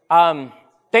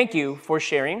 Thank you for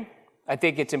sharing. I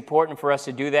think it's important for us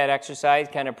to do that exercise,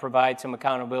 kind of provide some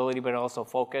accountability, but also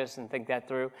focus and think that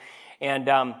through. And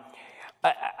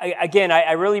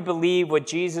I really believe what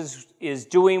Jesus is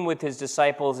doing with his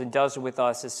disciples and does with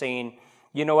us is saying,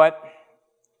 you know what?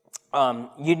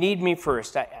 You need me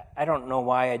first. I don't know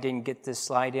why I didn't get this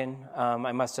slide in.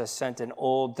 I must have sent an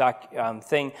old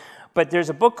thing. But there's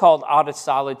a book called Out of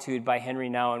Solitude by Henry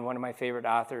Nouwen, one of my favorite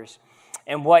authors.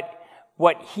 And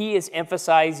what he is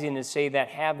emphasizing is say that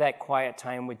have that quiet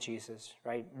time with Jesus,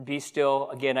 right? Be still.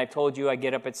 Again, I told you I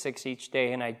get up at 6 each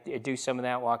day, and I do some of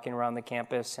that walking around the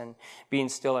campus and being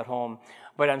still at home.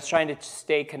 But I'm trying to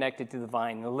stay connected to the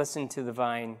vine, to listen to the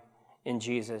vine in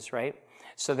Jesus, right?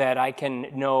 So that I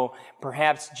can know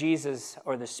perhaps Jesus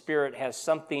or the Spirit has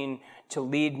something to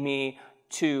lead me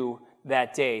to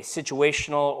that day,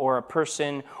 situational or a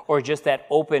person, or just that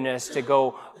openness to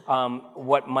go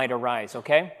what might arise,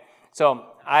 okay? So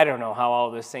I don't know how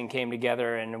all this thing came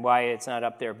together and why it's not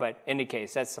up there, but in any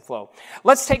case, that's the flow.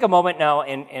 Let's take a moment now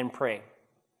and pray.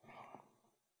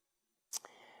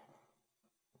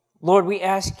 Lord, we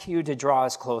ask you to draw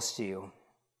us close to you,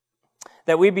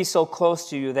 that we be so close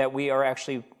to you that we are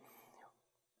actually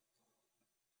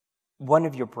one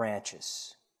of your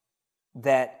branches,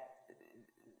 that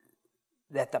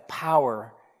the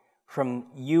power from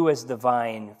you as the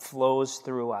vine flows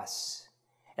through us,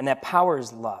 and that power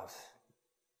is love.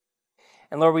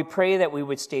 And Lord, we pray that we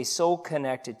would stay so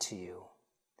connected to you,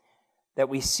 that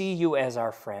we see you as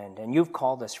our friend, and you've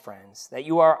called us friends, that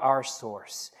you are our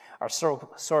source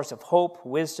of hope,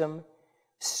 wisdom,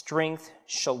 strength,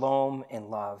 shalom, and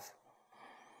love.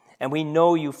 And we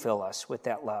know you fill us with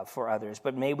that love for others,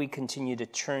 but may we continue to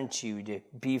turn to you to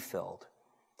be filled.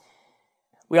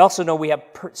 We also know we have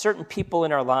certain people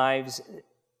in our lives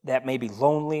that may be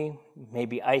lonely, may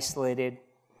be isolated,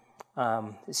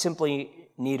 simply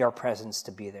need our presence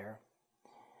to be there.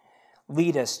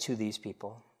 Lead us to these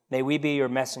people. May we be your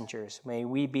messengers. May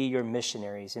we be your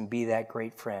missionaries and be that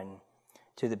great friend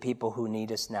to the people who need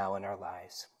us now in our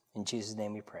lives. In Jesus'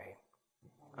 name we pray.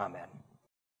 Amen.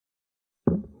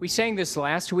 We sang this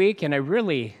last week, and I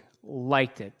really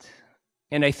liked it.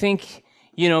 And I think,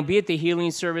 be it the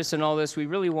healing service and all this, we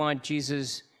really want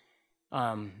Jesus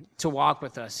to walk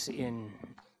with us in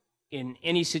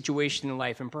any situation in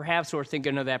life. And perhaps we're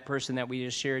thinking of that person that we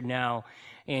just shared now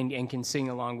and can sing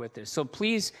along with this. So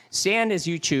please stand as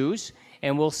you choose,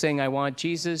 and we'll sing, I Want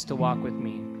Jesus to Walk With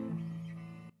Me.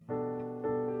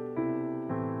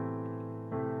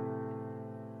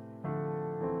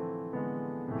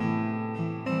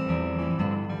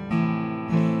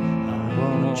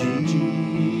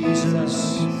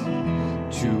 Jesus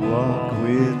to walk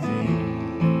with me.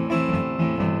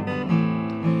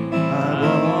 I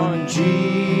want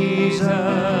Jesus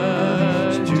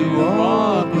to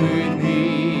walk with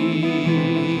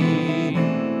me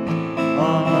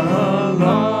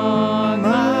along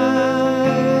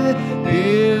my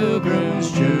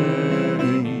pilgrim's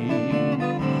journey.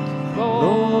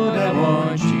 Lord, I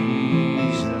want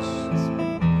Jesus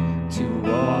to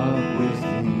walk with me.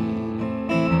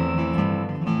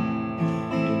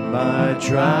 My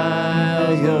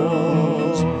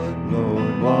trials,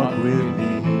 Lord, walk with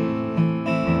me.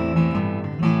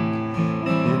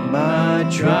 In my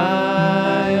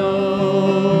trials,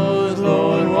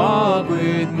 Lord, walk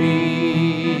with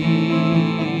me.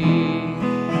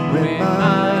 When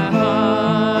my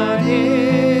heart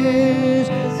is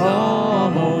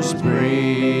almost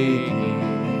breaking,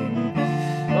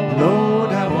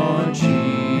 Lord, I want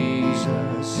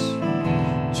Jesus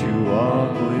to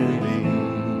walk with me.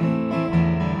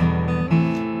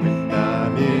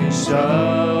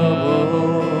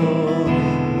 Trouble,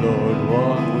 Lord,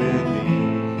 walk with me.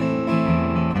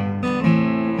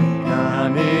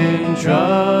 I'm in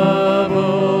trouble,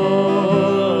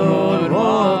 Lord,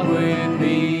 walk with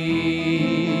me.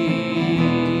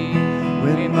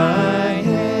 When my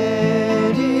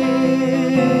head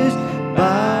is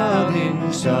bowed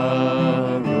in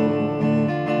sorrow,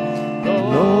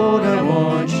 Lord, I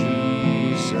want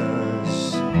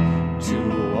Jesus to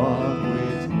walk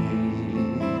with me.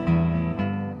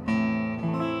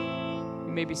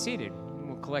 Be seated.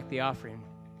 We'll collect the offering.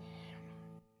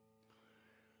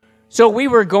 So we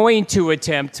were going to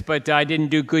attempt, but I didn't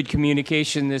do good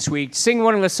communication this week, sing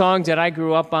one of the songs that I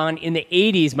grew up on. In the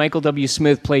 80s, Michael W.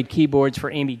 Smith played keyboards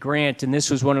for Amy Grant, and this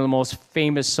was one of the most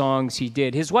famous songs he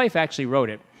did. His wife actually wrote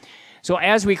it. So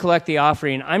as we collect the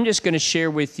offering, I'm just going to share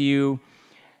with you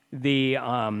the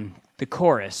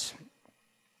chorus.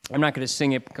 I'm not going to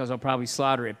sing it because I'll probably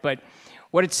slaughter it, but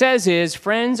what it says is,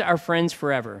 friends are friends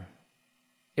forever,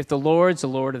 if the Lord's the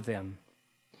Lord of them.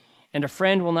 And a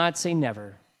friend will not say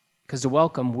never, because the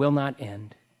welcome will not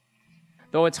end.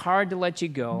 Though it's hard to let you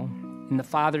go, in the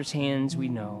Father's hands we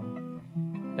know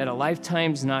that a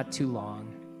lifetime's not too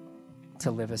long to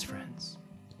live as friends.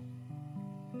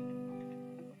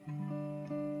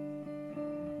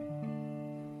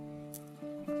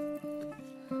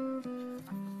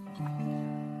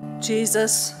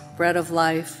 Jesus, bread of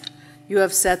life, you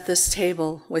have set this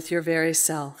table with your very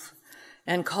self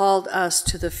and called us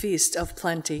to the feast of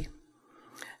plenty.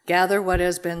 Gather what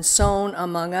has been sown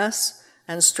among us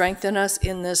and strengthen us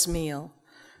in this meal.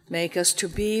 Make us to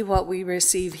be what we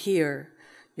receive here,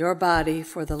 your body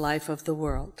for the life of the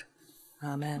world.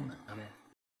 Amen. Amen.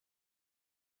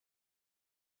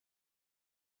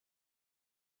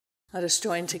 Let us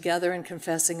join together in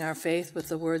confessing our faith with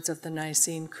the words of the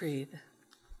Nicene Creed.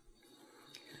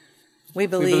 We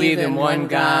believe in one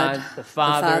God, the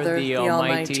Father, the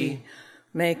Almighty,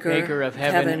 maker of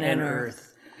heaven and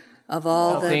earth, of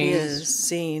all that is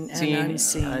seen and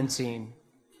unseen.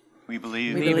 We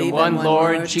believe in one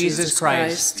Lord Jesus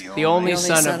Christ, the only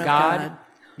Son of God,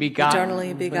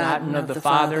 eternally begotten of the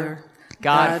Father,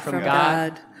 God from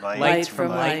God, light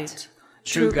from light,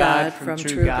 true God from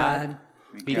true God,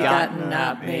 begotten,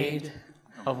 not made,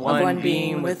 of one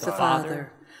being with the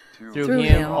Father. Through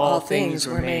him all things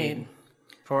were made.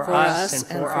 For us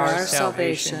and for our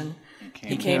salvation,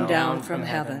 he came down from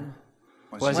heaven,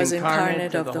 was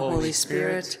incarnate of the Holy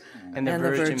Spirit and the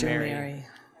Virgin Mary,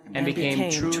 and became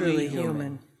truly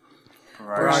human.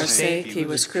 For our sake he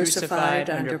was crucified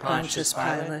under Pontius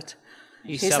Pilate.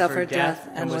 He suffered death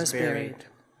and was buried.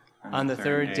 On the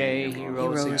third day he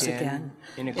rose again,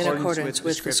 in accordance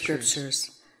with the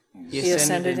Scriptures. He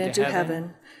ascended into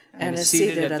heaven and is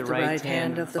seated at the right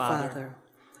hand of the Father.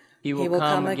 He will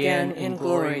come again in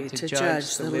glory to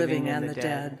judge the living and the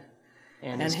dead,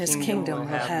 and his kingdom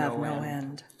will have no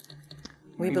end.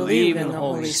 We believe in the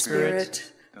Holy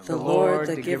Spirit, the Lord,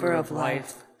 the giver of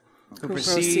life, who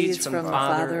proceeds from the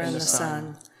Father and the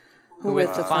Son, who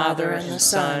with the Father and the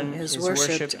Son is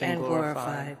worshipped and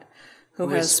glorified, who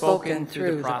has spoken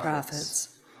through the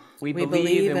prophets. We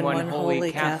believe in one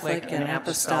holy Catholic and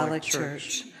Apostolic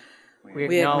Church.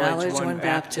 We acknowledge one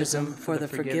baptism for the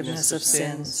forgiveness of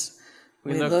sins.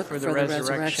 We look for the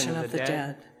resurrection of the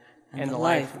dead and the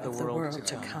life of the world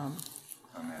to come.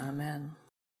 Amen.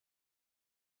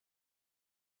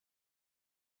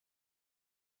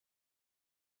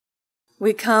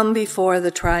 We come before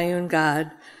the triune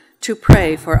God to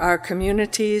pray for our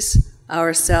communities,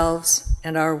 ourselves,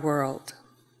 and our world.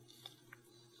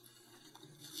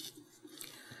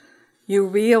 You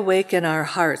reawaken our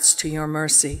hearts to your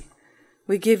mercy.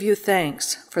 We give you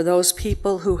thanks for those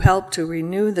people who help to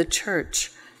renew the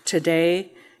church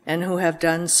today and who have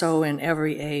done so in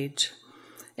every age.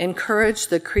 Encourage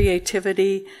the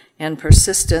creativity and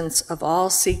persistence of all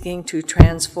seeking to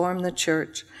transform the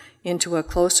church into a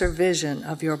closer vision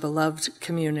of your beloved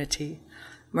community.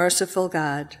 Merciful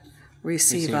God,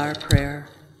 receive our prayer.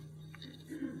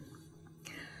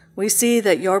 We see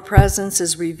that your presence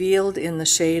is revealed in the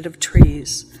shade of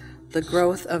trees, the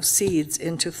growth of seeds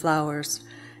into flowers,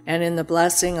 and in the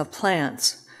blessing of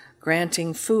plants,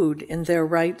 granting food in their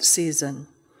right season.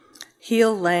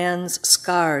 Heal lands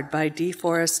scarred by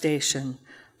deforestation,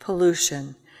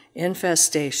 pollution,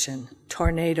 infestation,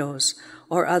 tornadoes,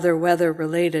 or other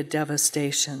weather-related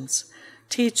devastations.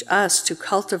 Teach us to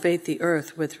cultivate the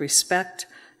earth with respect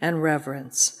and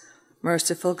reverence.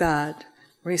 Merciful God,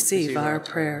 receive our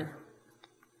prayer.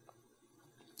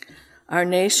 Our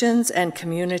nations and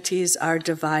communities are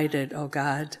divided, O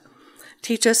God.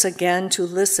 Teach us again to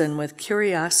listen with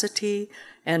curiosity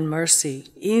and mercy,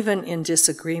 even in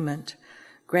disagreement.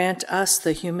 Grant us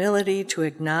the humility to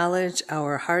acknowledge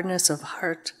our hardness of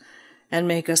heart and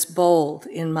make us bold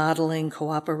in modeling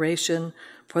cooperation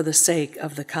for the sake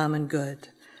of the common good.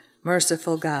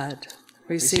 Merciful God,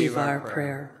 receive our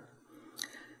prayer.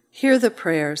 Hear the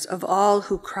prayers of all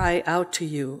who cry out to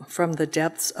you from the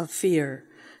depths of fear,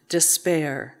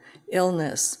 despair,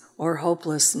 illness, or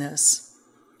hopelessness,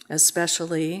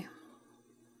 especially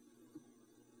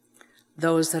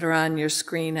those that are on your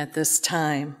screen at this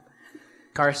time.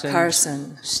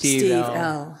 Carson, Steve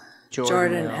L.,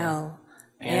 Jordan L.,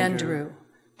 Andrew,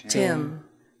 Tim,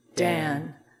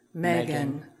 Dan,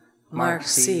 Megan, Mark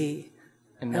C.,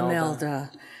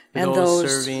 Imelda, and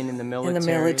those serving in the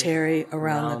military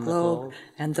around the globe,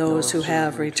 and those who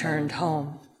have returned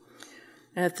home.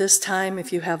 And at this time,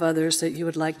 if you have others that you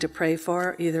would like to pray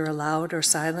for, either aloud or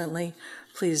silently,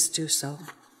 please do so.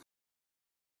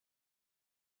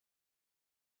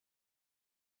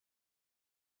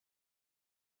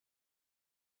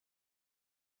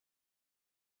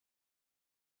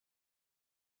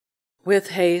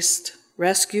 With haste,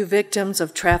 rescue victims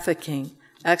of trafficking,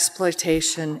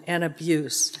 exploitation, and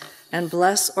abuse, and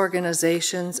bless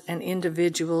organizations and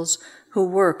individuals who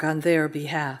work on their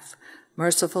behalf.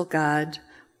 Merciful God,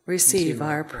 receive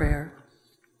our prayer.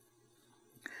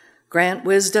 Grant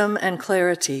wisdom and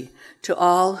clarity to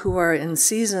all who are in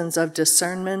seasons of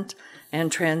discernment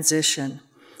and transition,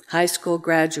 high school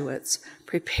graduates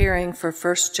preparing for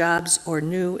first jobs or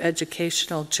new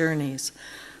educational journeys,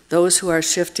 those who are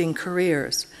shifting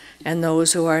careers, and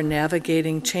those who are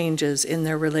navigating changes in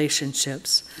their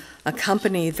relationships.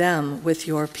 Accompany them with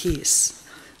your peace.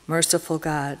 Merciful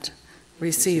God,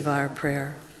 receive our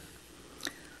prayer.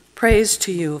 Praise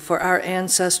to you for our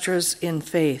ancestors in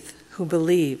faith who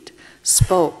believed,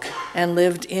 spoke, and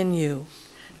lived in you.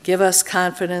 Give us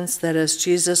confidence that as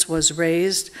Jesus was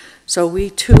raised, so we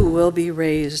too will be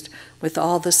raised with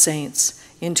all the saints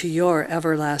into your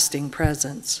everlasting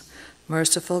presence.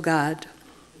 Merciful God,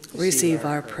 receive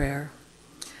our prayer.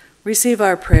 Receive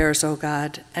our prayers, O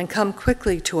God, and come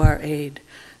quickly to our aid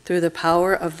through the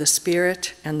power of the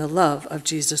Spirit and the love of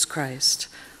Jesus Christ.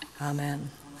 Amen.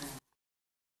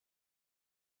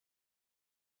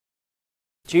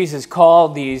 Jesus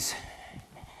called these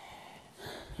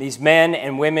men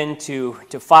and women to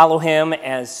follow him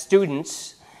as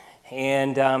students.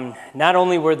 And not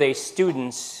only were they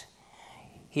students,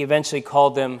 he eventually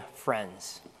called them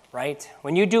friends, right?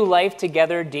 When you do life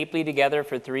together, deeply together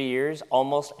for 3 years,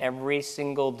 almost every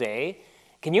single day,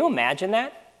 can you imagine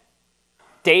that?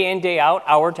 Day in, day out,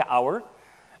 hour to hour?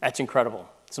 That's incredible.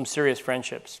 Some serious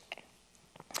friendships.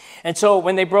 And so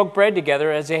when they broke bread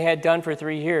together, as they had done for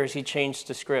 3 years, he changed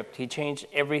the script. He changed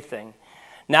everything.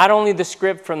 Not only the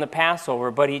script from the Passover,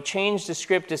 but he changed the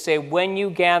script to say, when you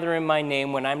gather in my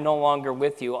name, when I'm no longer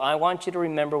with you, I want you to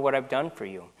remember what I've done for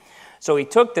you. So he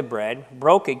took the bread,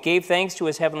 broke it, gave thanks to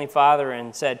his heavenly Father,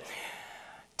 and said,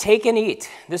 take and eat.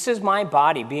 This is my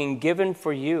body being given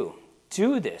for you.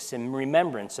 Do this in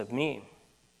remembrance of me.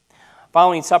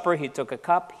 Following supper, he took a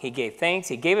cup, he gave thanks,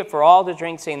 he gave it for all to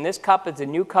drink, saying, this cup is the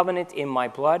new covenant in my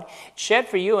blood, shed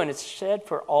for you, and it's shed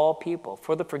for all people,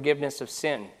 for the forgiveness of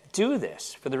sin. Do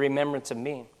this for the remembrance of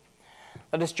me.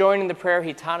 Let us join in the prayer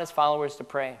he taught his followers to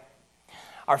pray.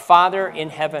 Our Father in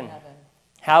heaven,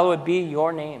 hallowed be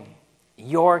your name.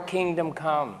 Your kingdom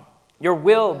come. Your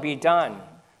will be done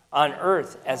on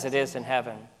earth as it is in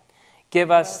heaven.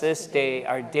 Give us this day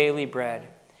our daily bread,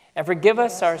 and forgive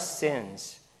us our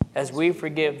sins, as we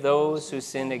forgive those who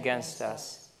sin against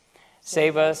us.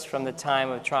 Save us from the time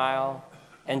of trial,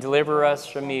 and deliver us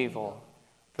from evil.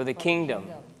 For the kingdom,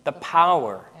 the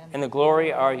power, and the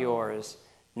glory are yours,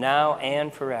 now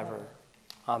and forever.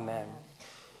 Amen.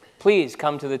 Please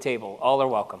come to the table. All are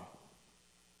welcome.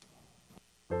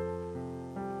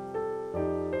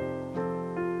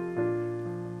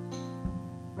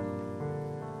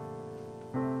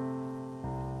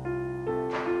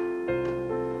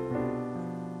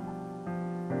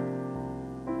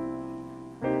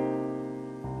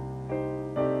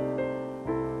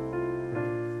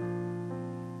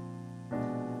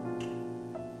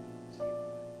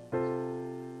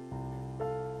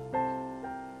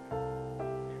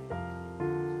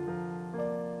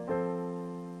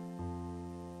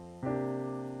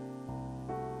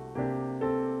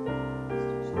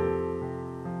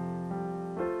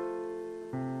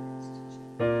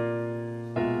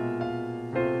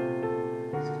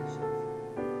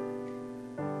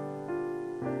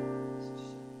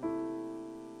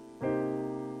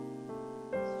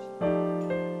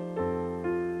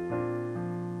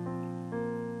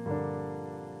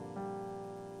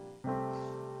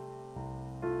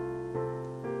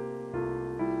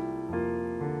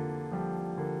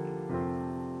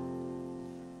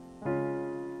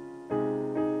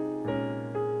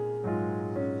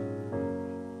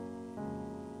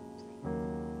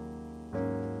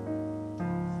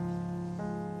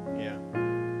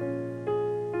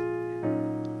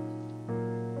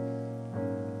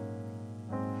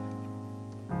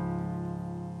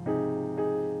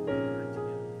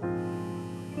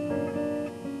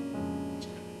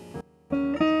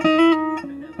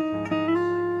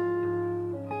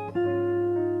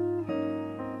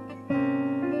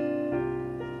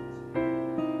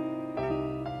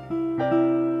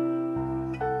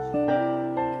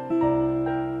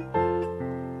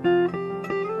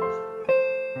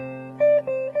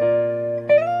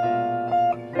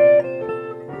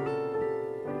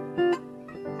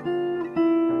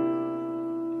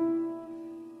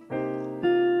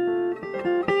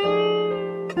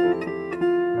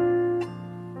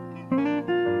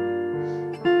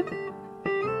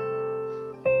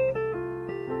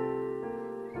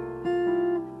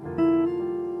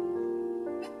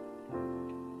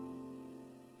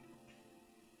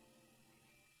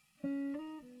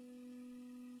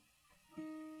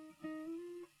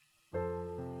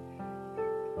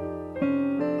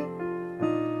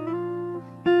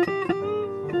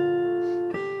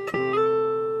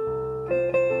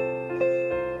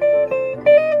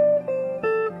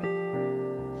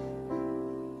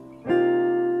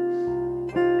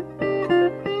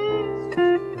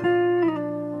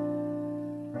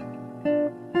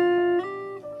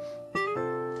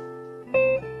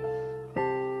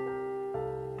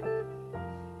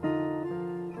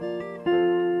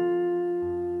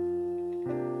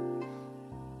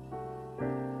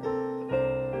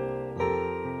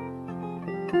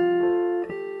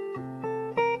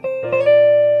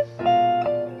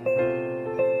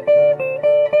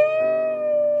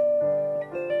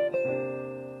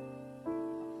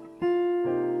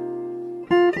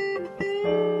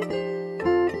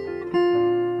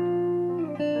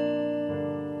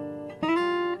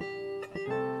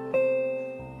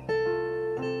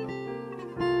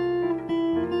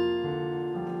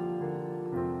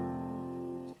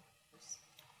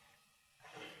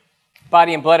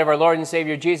 Body and blood of our Lord and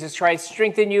Savior Jesus Christ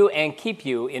strengthen you and keep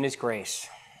you in his grace.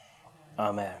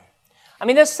 Amen. I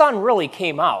mean, this sun really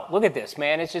came out. Look at this,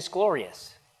 man. It's just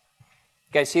glorious.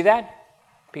 You guys see that?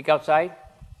 Peek outside.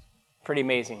 Pretty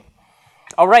amazing.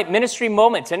 All right, ministry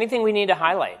moments. Anything we need to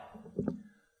highlight?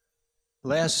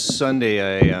 Last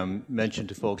Sunday, I mentioned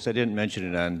to folks, I didn't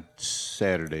mention it on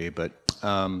Saturday, but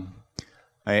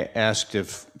I asked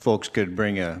if folks could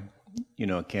bring a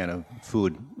can of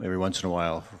food every once in a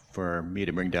while for me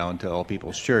to bring down to All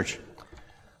People's Church.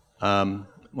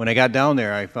 When I got down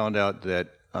there, I found out that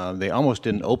they almost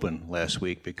didn't open last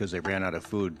week because they ran out of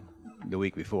food the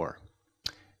week before.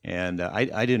 And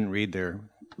I didn't read their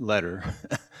letter,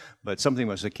 but something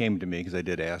must have came to me because I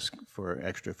did ask for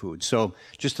extra food. So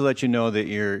just to let you know that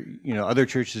other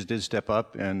churches did step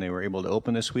up and they were able to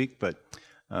open this week, but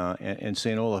and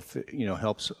St. Olaf,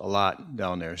 helps a lot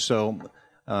down there. So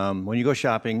when you go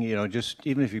shopping, just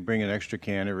even if you bring an extra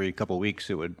can every couple of weeks,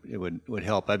 it would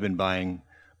help. I've been buying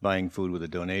food with a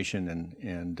donation,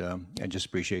 and I just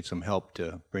appreciate some help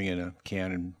to bring in a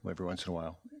can every once in a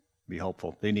while. Be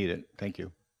helpful. They need it. Thank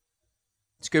you.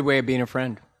 It's a good way of being a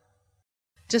friend.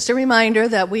 Just a reminder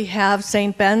that we have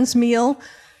St. Ben's meal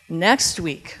next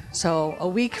week, so a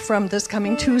week from this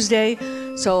coming Tuesday.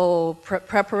 So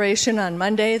preparation on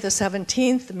Monday the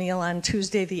 17th, the meal on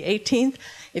Tuesday the 18th.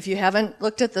 If you haven't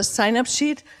looked at the sign-up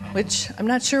sheet, which I'm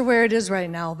not sure where it is right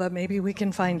now, but maybe we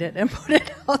can find it and put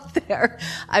it out there.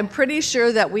 I'm pretty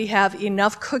sure that we have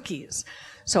enough cookies,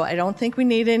 so I don't think we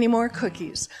need any more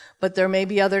cookies. But there may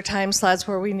be other time slots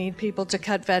where we need people to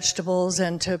cut vegetables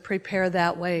and to prepare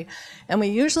that way. And we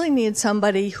usually need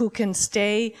somebody who can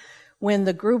stay when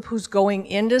the group who's going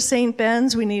into St.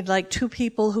 Ben's, we need like 2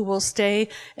 people who will stay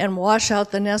and wash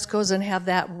out the Nescos and have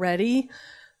that ready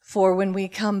for when we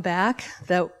come back,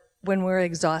 that when we're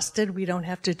exhausted, we don't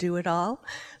have to do it all.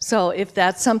 So if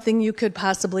that's something you could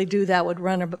possibly do, that would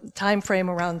run a time frame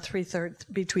around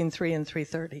between 3 and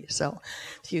 3:30. So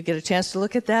if you get a chance to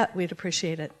look at that, we'd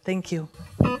appreciate it. Thank you.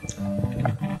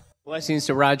 Blessings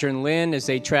to Roger and Lynn as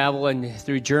they travel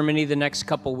through Germany the next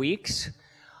couple weeks.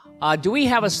 Do we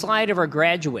have a slide of our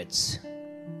graduates?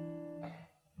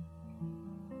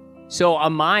 So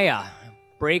Amaya,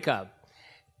 breakup,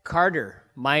 Carter,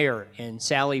 Maher, and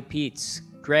Sally Pietz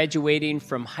graduating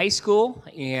from high school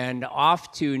and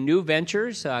off to new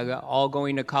ventures, all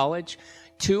going to college.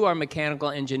 2 are mechanical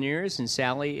engineers, and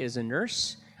Sally is a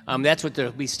nurse. That's what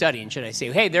they'll be studying, should I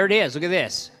say. Hey, there it is. Look at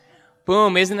this.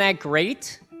 Boom. Isn't that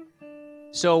great?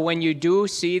 So when you do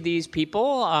see these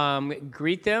people,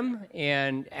 greet them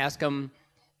and ask them,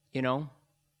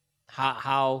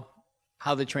 how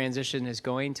the transition is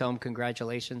going. Tell them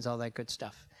congratulations, all that good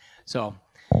stuff. So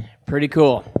pretty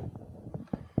cool.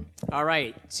 All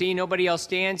right. Seeing nobody else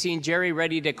stand, seeing Jerry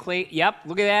ready to clean. Yep,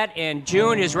 look at that. And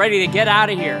June is ready to get out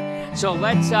of here. So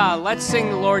let's sing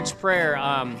the Lord's Prayer.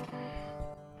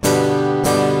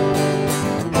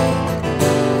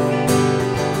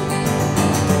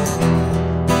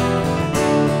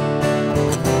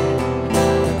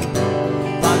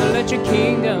 Let your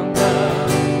kingdom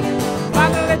come.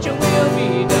 Father, let your will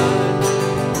be done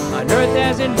on earth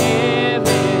as in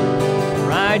heaven,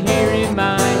 right here in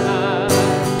my heart.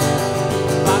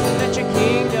 Father, let your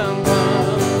kingdom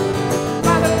come.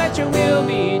 Father, let your will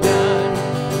be done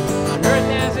on earth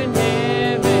as in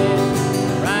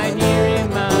heaven, right here in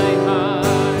my heart.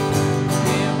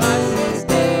 Give us this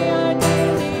day our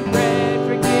daily bread.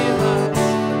 Forgive us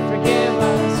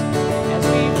as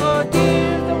we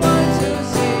forgive the ones who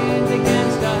sin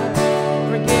against us.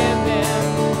 Forgive them,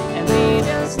 and lead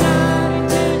us not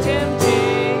into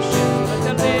temptation, but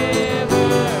deliver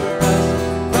us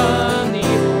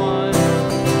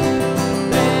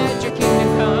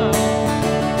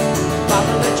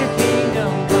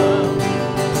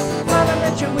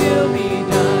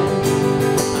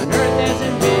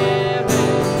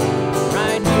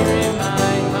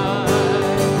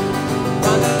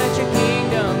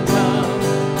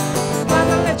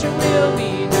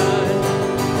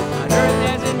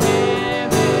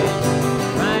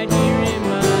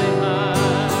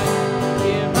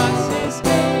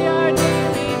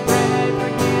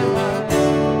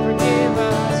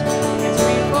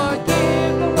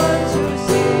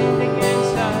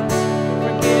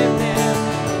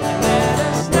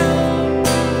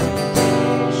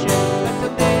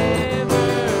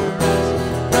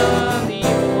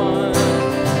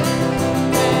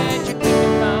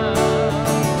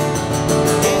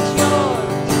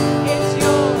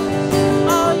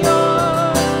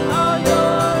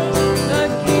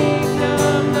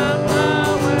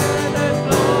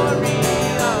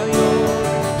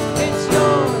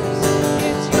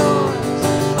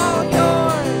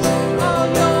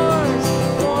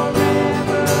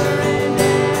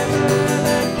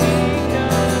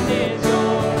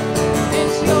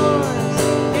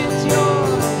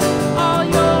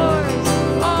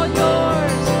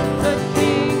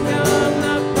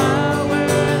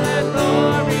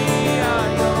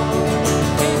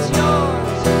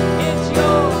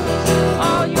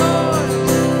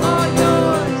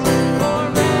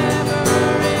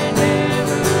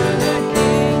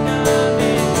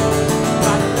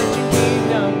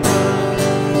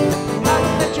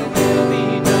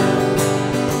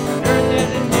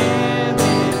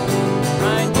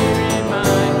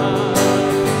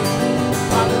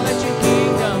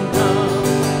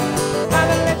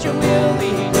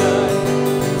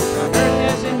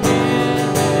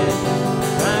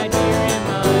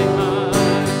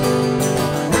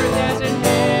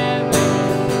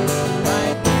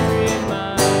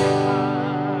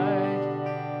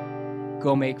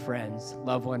Go make friends.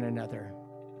 Love one another.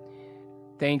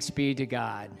 Thanks be to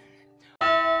God.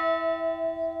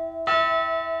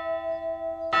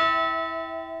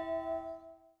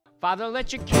 Father,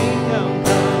 let your kingdom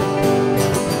come.